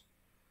words.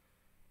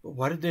 But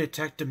why did they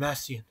attack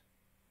Demacian?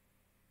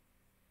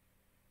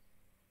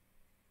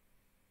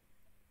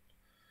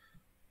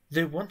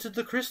 They wanted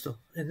the crystal,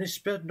 and they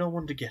spared no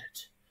one to get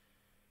it.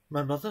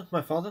 My mother,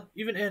 my father,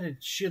 even Anna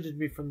shielded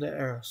me from their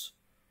arrows.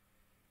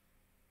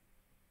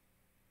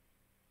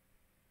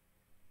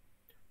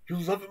 You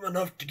love him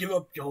enough to give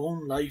up your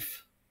own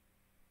life?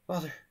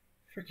 Father,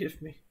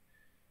 forgive me.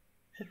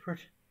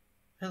 Edward,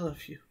 I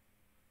love you.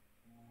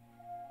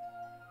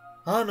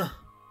 Anna!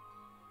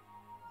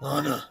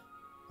 Anna!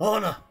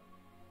 Anna!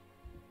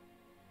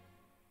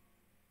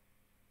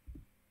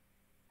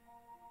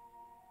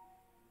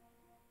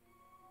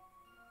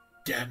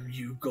 Damn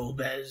you,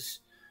 Golbez.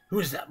 Who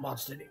is that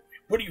monster anyway?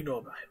 What do you know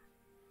about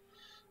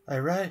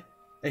him?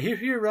 I hear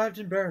he arrived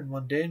in Baron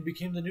one day and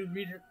became the new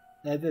leader.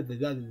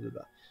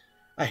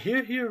 I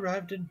hear he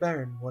arrived in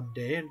Baron one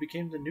day and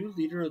became the new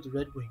leader of the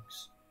Red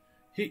Wings.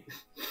 He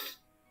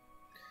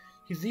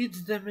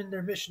leads them in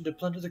their mission to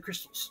plunder the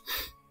crystals.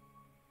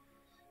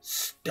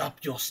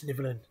 Stop your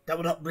sniveling. That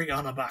will not bring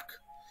Anna back.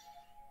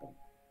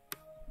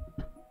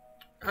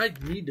 I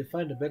need to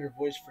find a better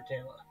voice for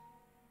Taylor.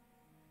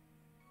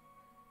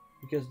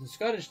 Because the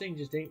Scottish thing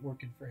just ain't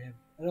working for him.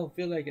 I don't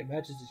feel like it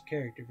matches his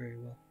character very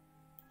well.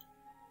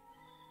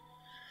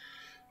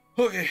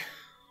 Okay.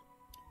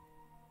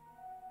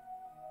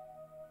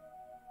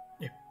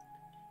 Yeah.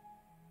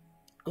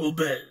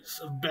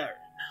 Golbez of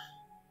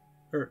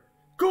Baron.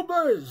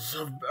 Golbez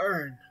of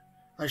Baron.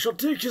 I shall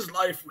take his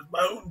life with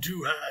my own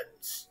two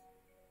hands.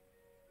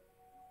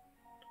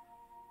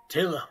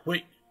 Taylor,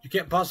 wait. You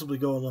can't possibly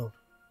go alone.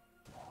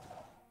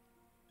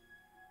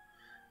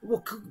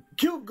 Well,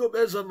 kill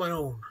Gomez on my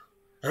own.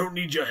 I don't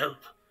need your help.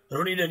 I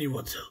don't need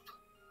anyone's help.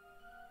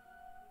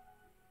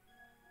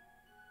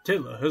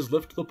 Taylor has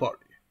left the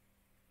party.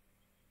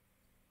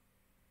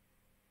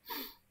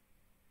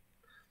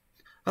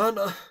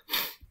 Anna.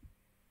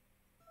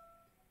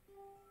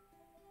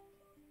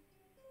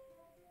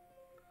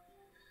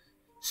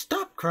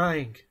 Stop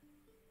crying.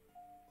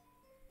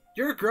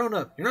 You're a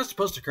grown-up. You're not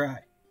supposed to cry.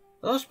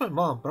 I lost my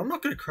mom, but I'm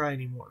not going to cry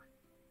anymore.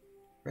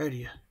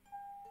 Ready?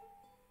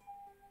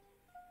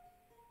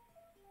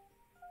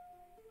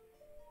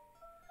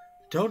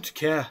 Don't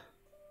care.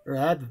 Or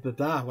why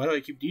do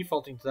I keep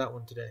defaulting to that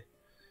one today?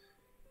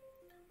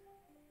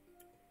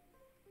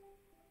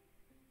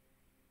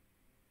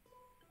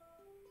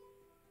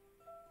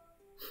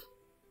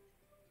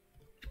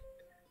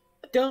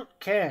 I don't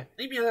care.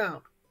 Leave me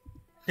alone.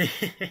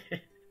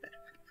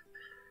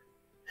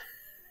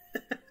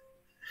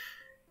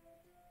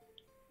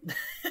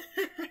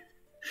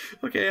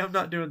 Okay, I'm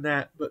not doing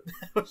that, but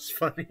that was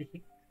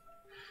funny.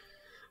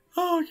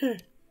 Oh, okay.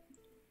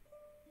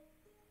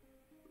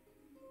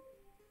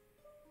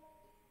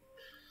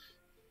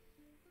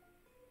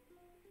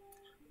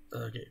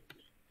 Okay.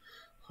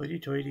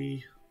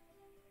 Hoity-toity.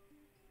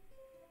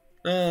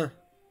 We'll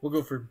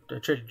go for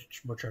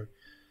more charm.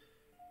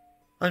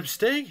 I'm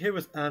staying here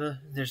with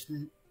Anna,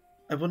 and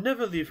I will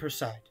never leave her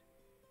side.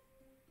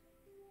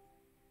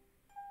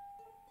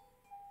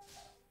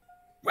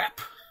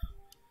 Whap!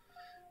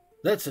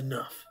 That's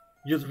enough.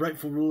 You're the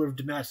rightful ruler of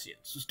Demacian,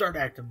 so start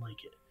acting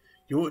like it.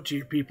 You owe it to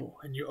your people,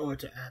 and you owe it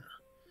to Anna.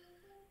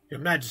 Your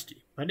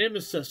Majesty, my name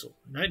is Cecil,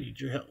 and I need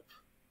your help.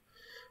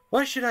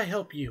 Why should I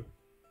help you?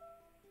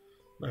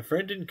 My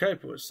friend in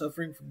Kaipo is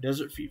suffering from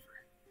desert fever.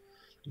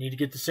 I need to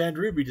get the Sand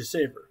Ruby to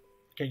save her.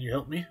 Can you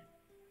help me?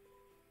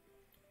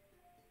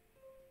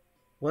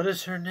 What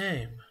is her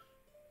name?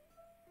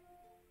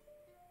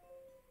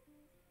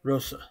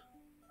 Rosa.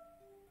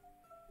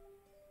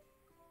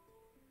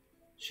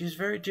 She's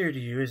very dear to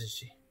you, isn't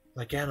she?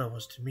 Like Anna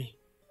was to me.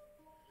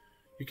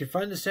 You can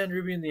find the Sand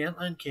Ruby in the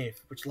Antlion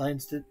Cave, which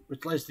lies to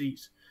the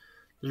east.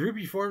 The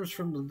ruby forms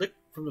from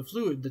the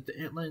fluid that the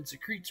antlion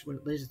secretes when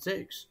it lays its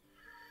eggs.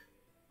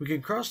 We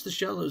can cross the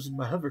shallows in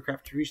my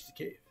hovercraft to reach the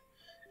cave.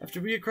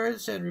 After we acquire the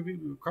Sand Ruby,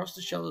 we will cross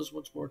the shallows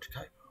once more to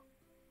Kaipo.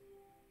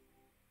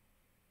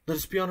 Let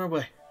us be on our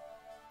way.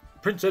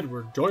 Prince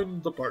Edward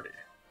joined the party.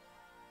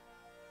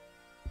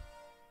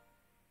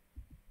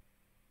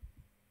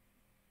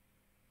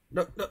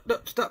 No,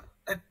 stop.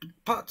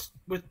 Pots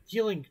with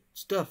healing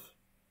stuff.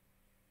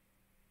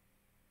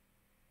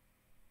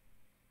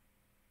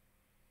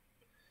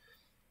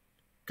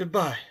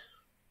 Goodbye,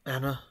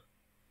 Anna.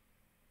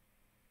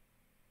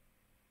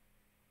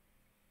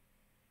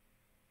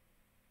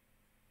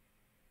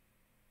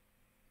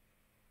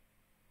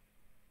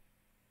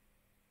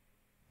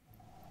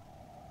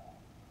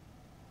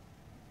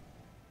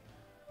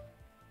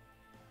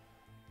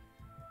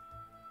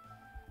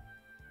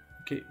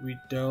 Okay, we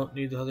don't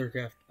need the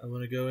hovercraft. I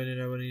want to go in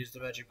and I want to use the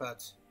magic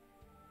pots.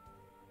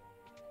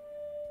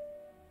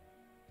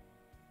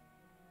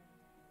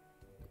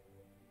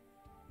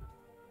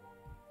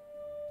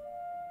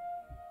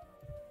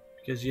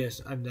 Because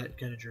yes, I'm that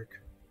kind of jerk.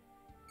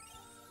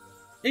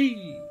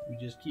 Hey, we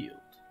just killed.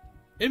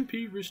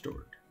 MP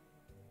restored.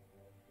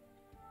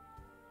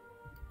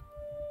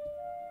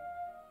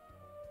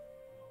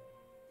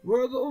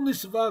 We're the only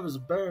survivors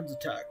of Baron's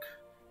attack.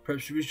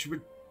 Perhaps we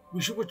should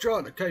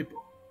withdraw to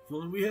Kaipo. If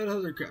only we had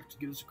hovercraft to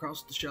get us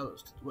across the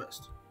shallows to the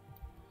west.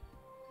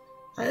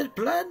 I had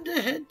planned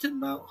to head to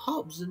Mount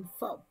Hobbs and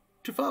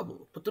to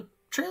Fable, but the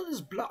trail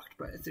is blocked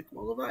by a thick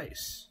wall of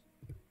ice.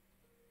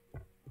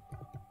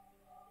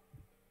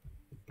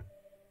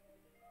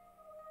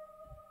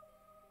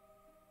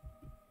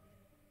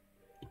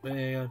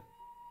 Hang on.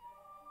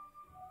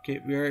 Okay,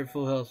 we are at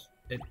full health.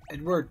 Edward.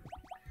 Edward,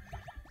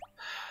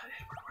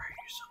 why are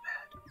you so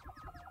bad?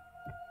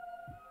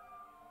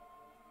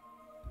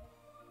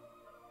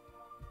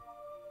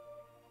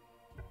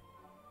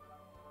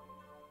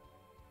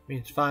 I mean,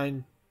 it's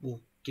fine.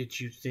 We'll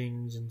get you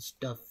things and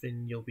stuff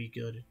and you'll be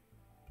good.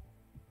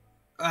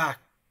 Ah!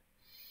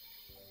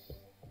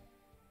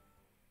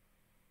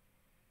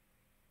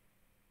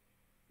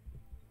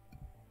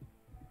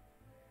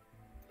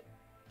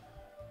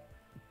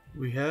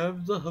 We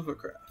have the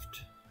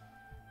hovercraft.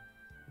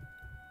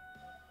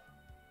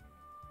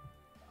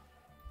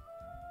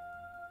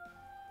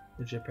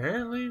 Which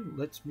apparently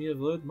lets me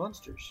avoid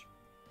monsters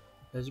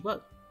as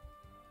well.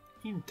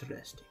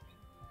 Interesting.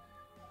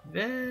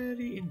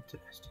 Very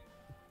interesting.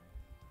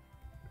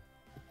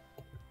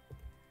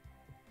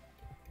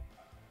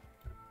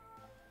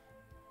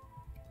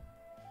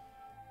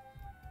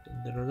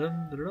 Dun, dun,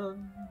 dun,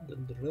 dun,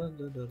 dun, dun,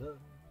 dun, dun, dun.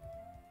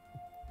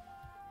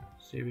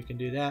 See, we can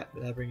do that,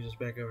 but that brings us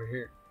back over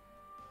here.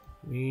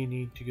 We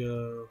need to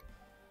go,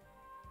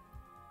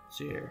 let's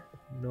see here,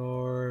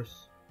 north,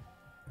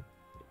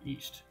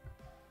 east.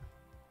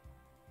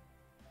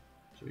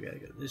 So we gotta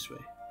go this way.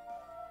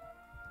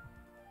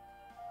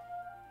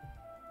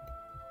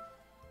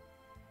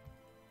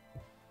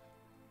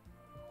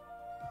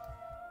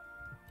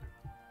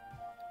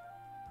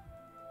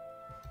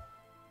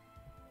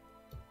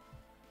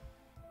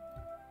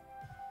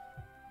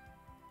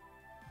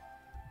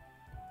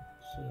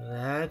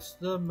 that's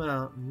the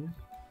mountain.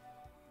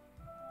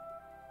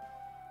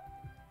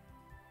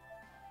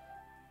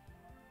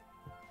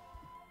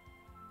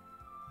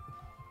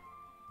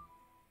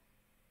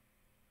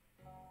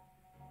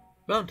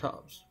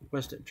 Mountains,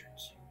 west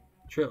entrance.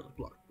 Trail is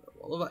blocked by a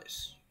wall of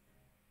ice.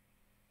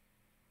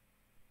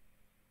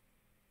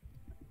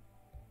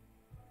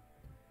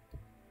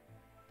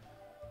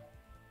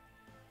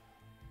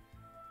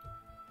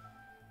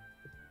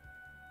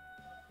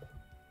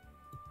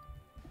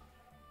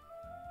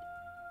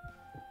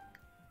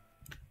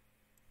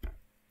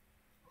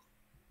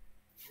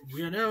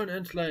 We are now in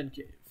Antland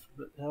Cave,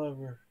 but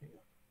however, hang on.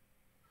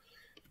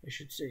 I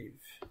should save.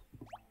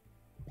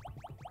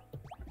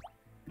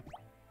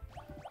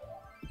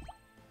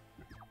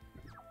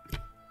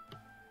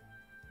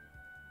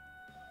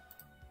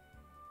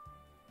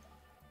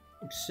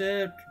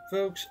 Except,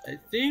 folks, I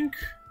think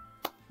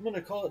I'm going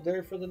to call it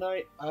there for the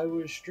night. I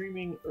was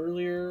streaming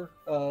earlier,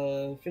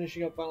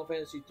 finishing up Final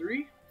Fantasy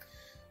 3.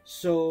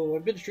 So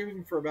I've been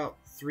streaming for about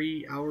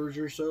 3 hours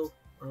or so.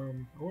 I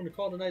want to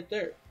call it a night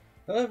there.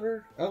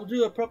 However, I will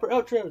do a proper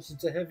outro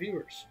since I have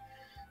viewers.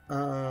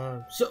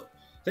 So,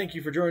 thank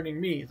you for joining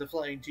me, the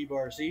Flying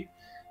T-Bar C,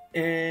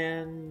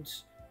 and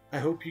I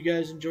hope you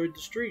guys enjoyed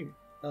the stream.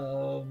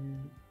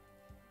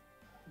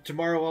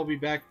 Tomorrow I'll be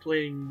back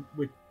playing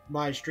with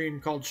my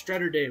stream called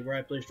Straturday, where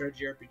I play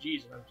strategy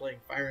RPGs, and I'm playing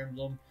Fire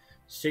Emblem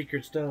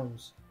Sacred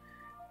Stones.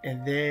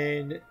 And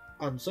then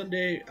on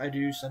Sunday, I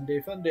do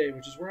Sunday Fun Day,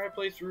 which is where I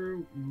play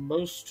through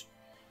most,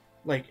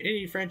 like,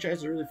 any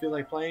franchise I really feel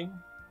like playing.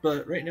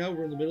 But right now,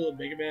 we're in the middle of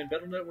Mega Man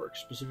Battle Network,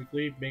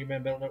 specifically Mega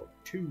Man Battle Network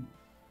 2.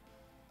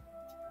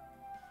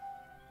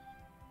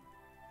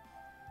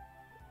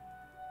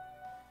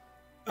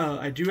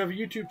 I do have a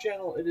YouTube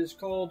channel. It is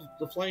called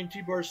The Flying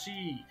T-Bar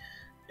C,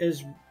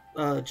 is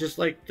just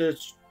like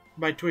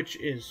my Twitch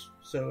is.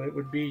 So it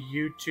would be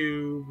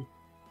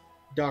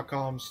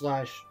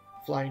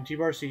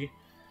youtube.com/FlyingTBarC.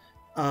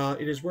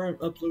 It is where I'm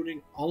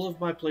uploading all of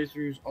my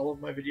playthroughs. All of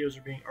my videos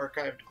are being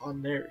archived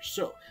on there.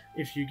 So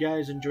if you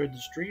guys enjoyed the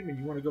stream and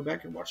you want to go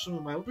back and watch some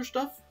of my older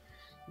stuff,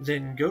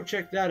 then go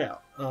check that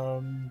out.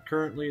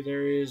 Currently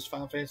there is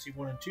Final Fantasy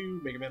 1 and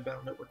 2, Mega Man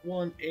Battle Network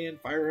 1, and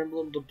Fire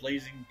Emblem The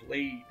Blazing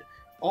Blade.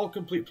 All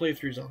complete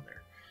playthroughs on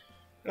there.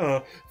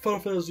 Final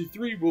Fantasy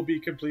 3 will be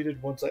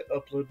completed once I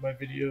upload my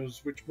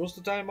videos, which most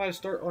of the time I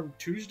start on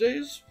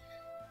Tuesdays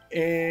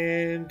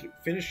and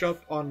finish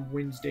up on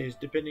Wednesdays,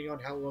 depending on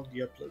how long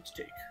the uploads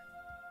take.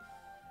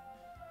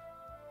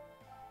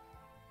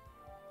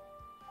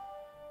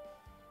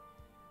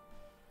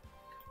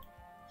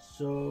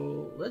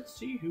 So let's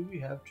see who we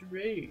have to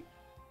raid.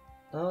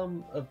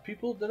 Of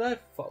people that I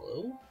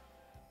follow,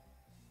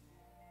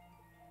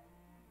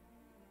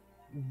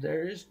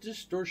 there is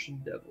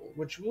Distortion Devil,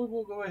 which we'll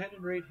go ahead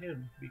and raid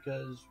him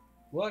because,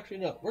 well, actually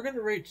no, we're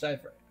gonna raid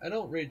Sci-Fi. I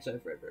don't raid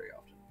Sci-Fi very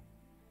often.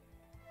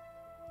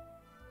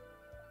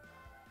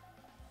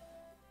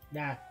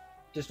 Nah,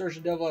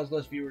 Distortion Devil has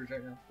less viewers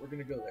right now. We're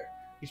gonna go there.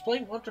 He's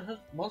playing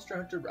Monster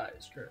Hunter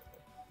Rise currently.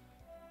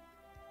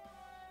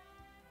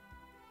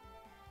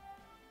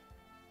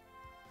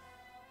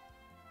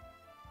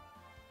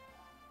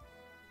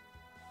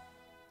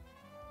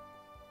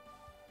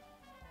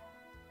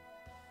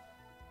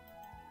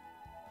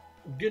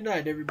 Good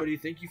night, everybody.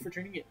 Thank you for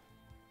tuning in.